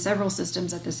system, several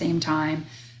systems at the same time.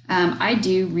 I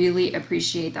do really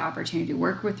appreciate the opportunity to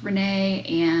work with Renee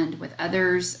and with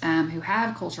others who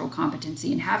have cultural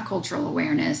competency and have cultural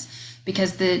awareness,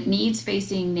 because the needs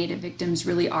facing Native victims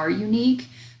really are unique.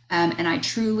 And I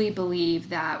truly believe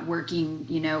that working,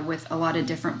 with a lot of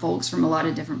different folks from a lot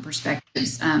of different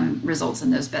perspectives results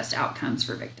in those best outcomes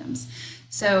for victims.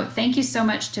 So thank you so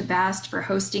much to VAST for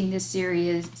hosting this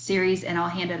series, and I'll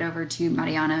hand it over to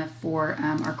Mariana for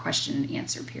our question and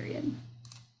answer period.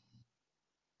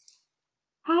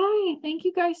 Hi, thank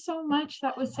you guys so much.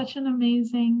 That was such an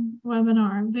amazing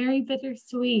webinar, very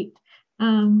bittersweet.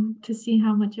 To see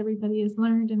how much everybody has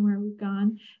learned and where we've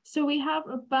gone. So we have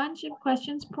a bunch of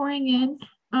questions pouring in.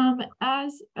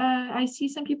 As I see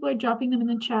some people are dropping them in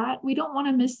the chat, we don't want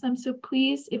to miss them. So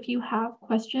please, if you have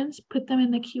questions, put them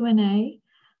in the Q&A.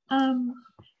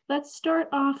 Let's start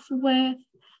off with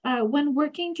when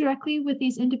working directly with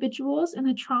these individuals and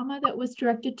the trauma that was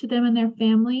directed to them and their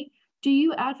family, do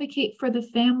you advocate for the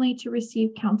family to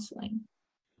receive counseling?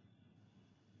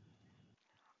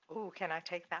 Oh, can I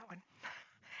take that one?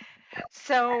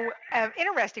 So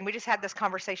interesting. We just had this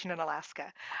conversation in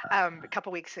Alaska a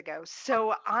couple weeks ago.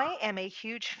 So I am a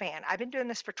huge fan. I've been doing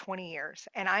this for 20 years,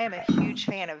 and I am a huge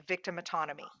fan of victim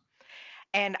autonomy.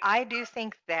 And I do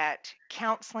think that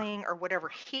counseling or whatever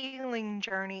healing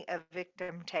journey a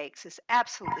victim takes is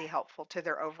absolutely helpful to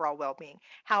their overall well-being.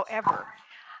 However,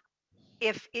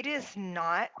 if it is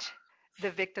not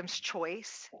the victim's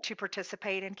choice to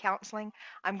participate in counseling,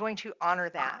 I'm going to honor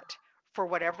that for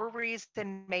whatever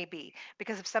reason may be.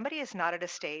 Because if somebody is not at a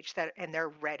stage that and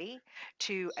they're ready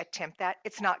to attempt that,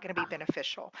 it's not going to be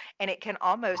beneficial, and it can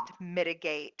almost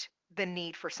mitigate the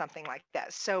need for something like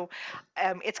that. So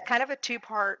it's kind of a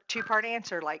two-part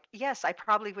answer. Like, yes, I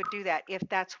probably would do that if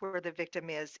that's where the victim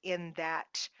is in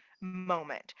that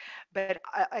moment. But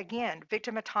again,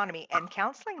 victim autonomy and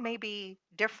counseling may be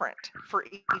different for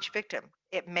each victim.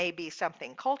 It may be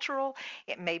something cultural.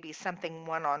 It may be something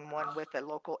one-on-one with a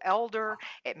local elder.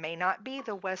 It may not be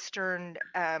the Western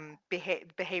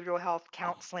behavioral health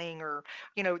counseling or,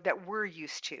 that we're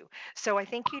used to. So I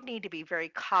think you need to be very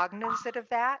cognizant of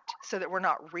that so that we're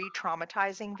not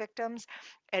re-traumatizing victims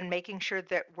and making sure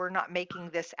that we're not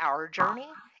making this our journey.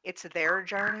 It's their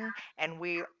journey, and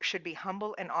we should be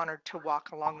humble and honored to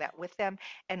walk along that with them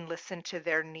and listen to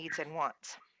their needs and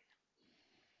wants.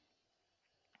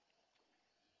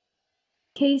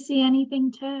 Casey,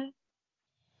 anything to?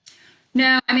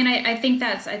 No, I mean, I think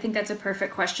that's a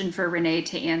perfect question for Renee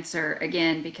to answer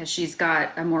again, because she's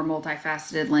got a more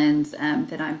multifaceted lens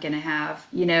than I'm going to have.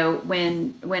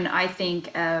 When I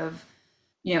think of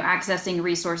accessing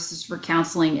resources for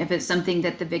counseling, if it's something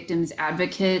that the victim's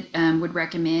advocate would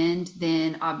recommend,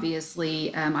 then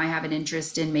obviously I have an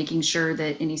interest in making sure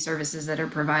that any services that are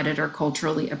provided are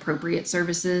culturally appropriate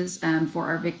services for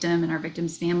our victim and our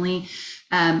victim's family.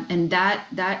 And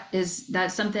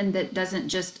that's something that doesn't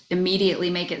just immediately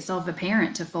make itself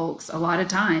apparent to folks a lot of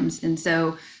times. And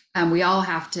so we all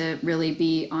have to really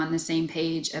be on the same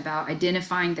page about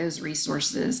identifying those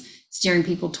resources steering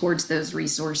people towards those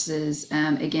resources,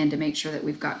 again, to make sure that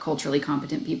we've got culturally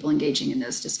competent people engaging in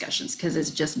those discussions, because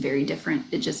it's just very different.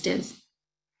 It just is.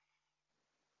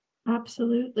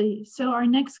 Absolutely. So our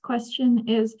next question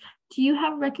is, do you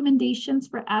have recommendations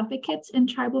for advocates in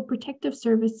tribal protective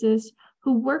services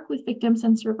who work with victims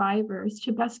and survivors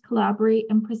to best collaborate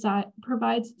and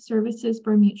provide services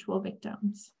for mutual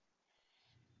victims?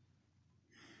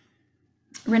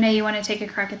 Renee, you want to take a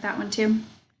crack at that one too?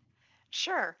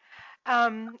 Sure.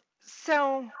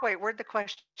 Wait, where'd the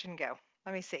question go?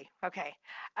 Let me see. Okay.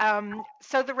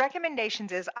 So the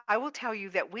recommendations is I will tell you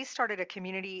that we started a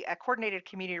coordinated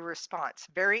community response,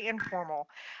 very informal,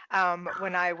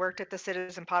 when I worked at the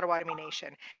Citizen Potawatomi Nation.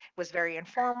 It was very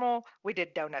informal. We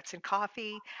did donuts and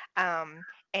coffee.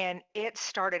 And it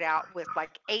started out with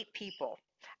like 8 people.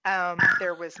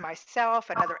 There was myself,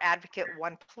 another advocate,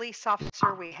 one police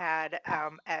officer. We had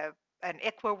an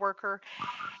ICWA worker,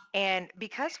 and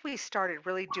because we started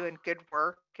really doing good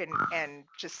work and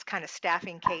just kind of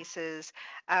staffing cases,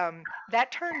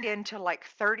 that turned into like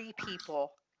 30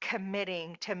 people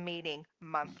committing to meeting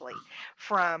monthly.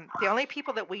 From the only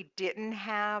people that we didn't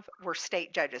have were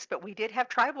state judges, but we did have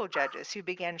tribal judges who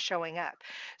began showing up.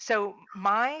 So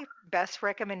my best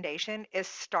recommendation is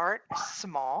start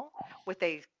small with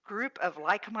a group of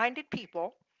like-minded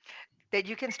people that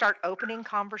you can start opening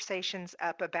conversations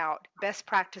up about best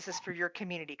practices for your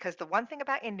community. Because the one thing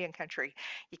about Indian country,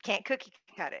 you can't cookie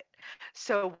cut it.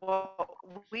 So what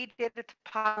we did at the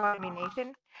Potawatomi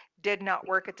Nation did not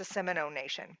work at the Seminole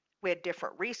Nation. We had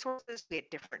different resources, we had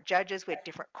different judges, we had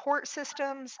different court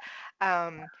systems.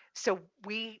 So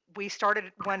we started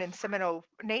one in Seminole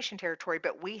Nation territory,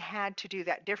 but we had to do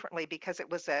that differently because it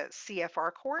was a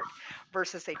CFR court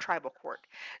versus a tribal court.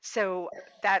 So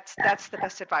that's the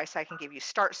best advice I can give you.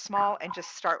 Start small and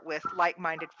just start with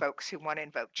like-minded folks who want to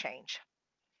invoke change.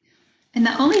 And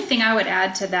the only thing I would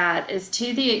add to that is,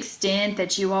 to the extent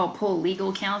that you all pull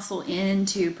legal counsel in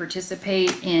to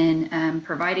participate in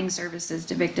providing services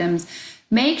to victims,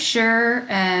 make sure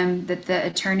that the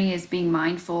attorney is being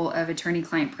mindful of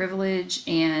attorney-client privilege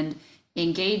and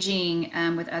engaging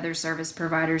with other service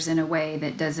providers in a way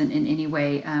that doesn't in any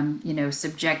way,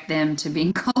 subject them to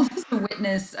being called as a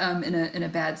witness in a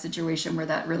bad situation where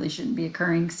that really shouldn't be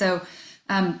occurring. So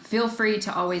feel free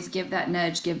to always give that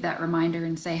nudge, give that reminder,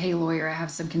 and say, hey, lawyer, I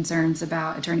have some concerns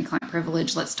about attorney-client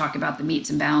privilege. Let's talk about the metes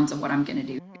and bounds of what I'm going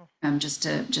to do, just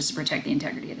to protect the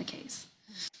integrity of the case.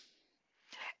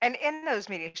 And in those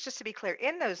meetings, just to be clear,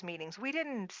 in those meetings, we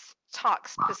didn't talk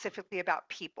specifically about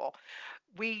people.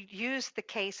 We used the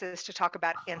cases to talk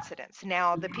about incidents.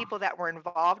 Now, the people that were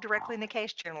involved directly in the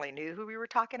case generally knew who we were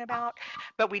talking about,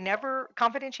 but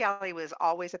confidentiality was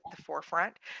always at the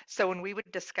forefront. So when we would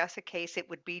discuss a case, it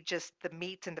would be just the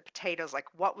meats and the potatoes, like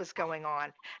what was going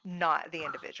on, not the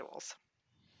individuals.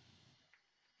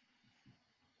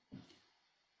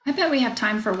 I bet we have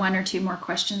time for one or two more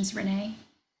questions, Renee.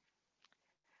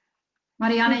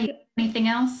 Mariana, anything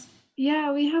else?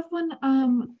 Yeah, we have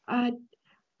one.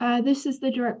 This is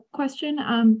the direct question.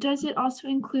 Does it also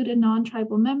include a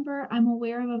non-tribal member? I'm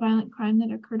aware of a violent crime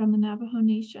that occurred on the Navajo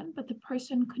Nation, but the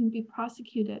person couldn't be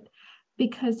prosecuted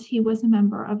because he was a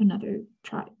member of another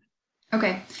tribe.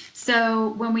 Okay, so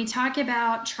when we talk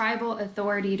about tribal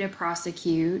authority to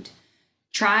prosecute,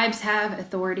 tribes have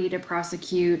authority to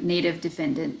prosecute Native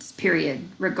defendants, period,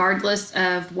 regardless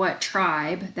of what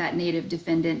tribe that Native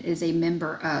defendant is a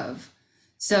member of.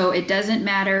 So it doesn't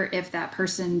matter if that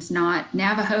person's not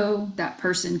Navajo, that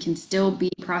person can still be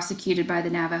prosecuted by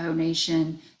the Navajo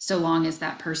Nation so long as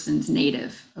that person's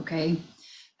Native, okay?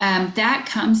 That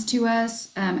comes to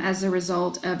us as a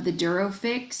result of the Duro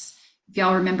fix. If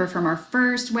y'all remember from our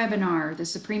first webinar, the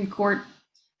Supreme Court,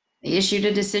 they issued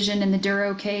a decision in the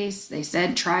Duro case. They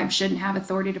said tribes shouldn't have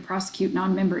authority to prosecute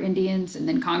non-member Indians. And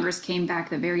then Congress came back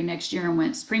the very next year and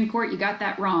went, Supreme Court, you got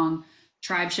that wrong.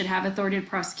 Tribes should have authority to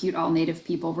prosecute all Native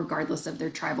people regardless of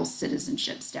their tribal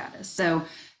citizenship status. So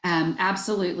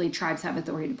absolutely, tribes have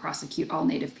authority to prosecute all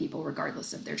Native people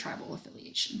regardless of their tribal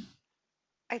affiliation.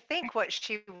 I think what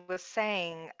she was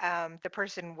saying, the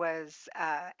person was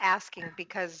asking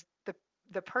because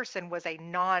the person was a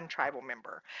non-tribal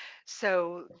member.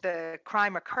 So the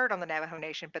crime occurred on the Navajo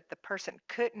Nation, but the person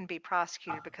couldn't be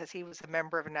prosecuted because he was a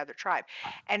member of another tribe.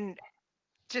 And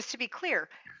just to be clear,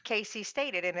 Casey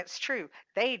stated, and it's true,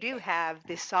 they do have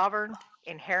the sovereign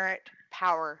inherent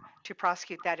power to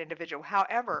prosecute that individual.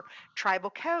 However,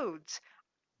 tribal codes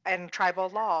and tribal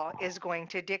law is going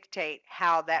to dictate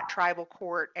how that tribal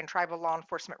court and tribal law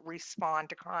enforcement respond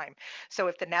to crime. So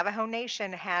if the Navajo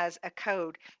Nation has a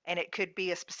code, and it could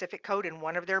be a specific code in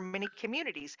one of their many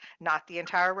communities, not the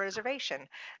entire reservation,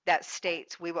 that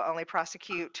states we will only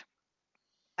prosecute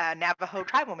Navajo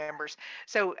tribal members.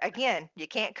 So again, you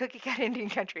can't cookie cut Indian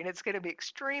country, and it's going to be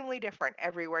extremely different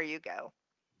everywhere you go.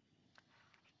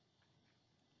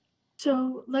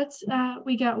 So let's,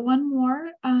 we got one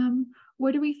more.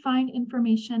 Where do we find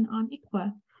information on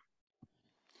ICWA?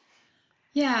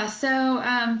 Yeah, so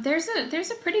there's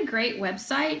a pretty great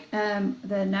website,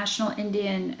 the National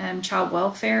Indian Child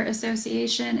Welfare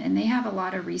Association, and they have a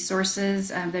lot of resources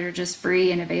that are just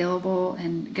free and available,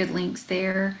 and good links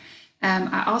there.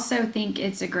 I also think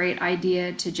it's a great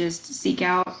idea to just seek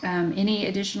out any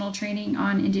additional training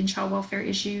on Indian child welfare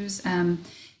issues.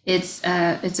 It's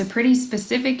a pretty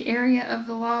specific area of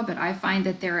the law, but I find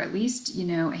that there are at least, you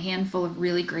know, a handful of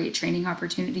really great training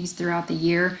opportunities throughout the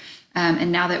year.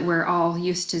 And now that we're all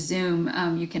used to Zoom,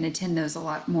 you can attend those a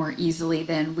lot more easily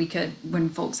than we could when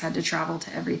folks had to travel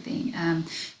to everything.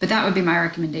 But that would be my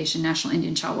recommendation: National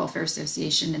Indian Child Welfare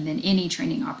Association, and then any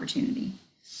training opportunity.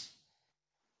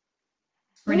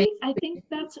 Renee? Great, I think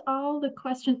that's all the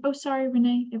questions. Oh, sorry,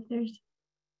 Renee, if there's.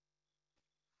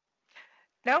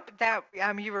 Nope, that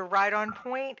you were right on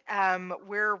point.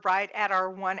 We're right at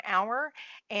our 1 hour,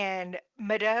 and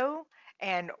Mado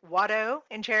and Wado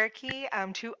in Cherokee,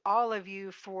 to all of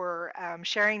you for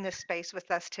sharing this space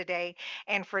with us today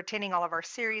and for attending all of our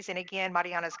series. And again,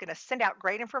 Mariana is going to send out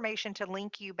great information to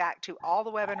link you back to all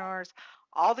the webinars,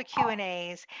 all the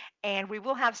Q&As, and we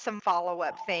will have some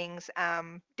follow-up things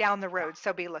down the road,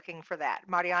 so be looking for that.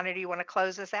 Mariana, do you want to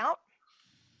close us out?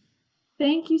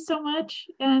 Thank you so much.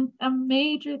 And a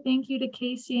major thank you to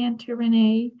Casey and to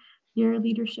Renee. Your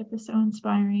leadership is so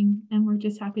inspiring, and we're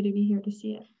just happy to be here to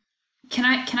see it. Can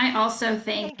I also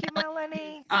thank you,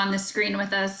 Melanie, on the screen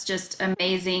with us? Just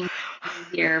amazing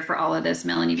here for all of this,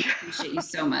 Melanie. We appreciate you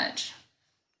so much.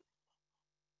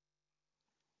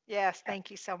 Yes, thank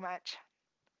you so much.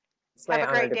 It's my Have a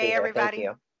honor great to be day, here. everybody. Thank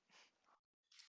you.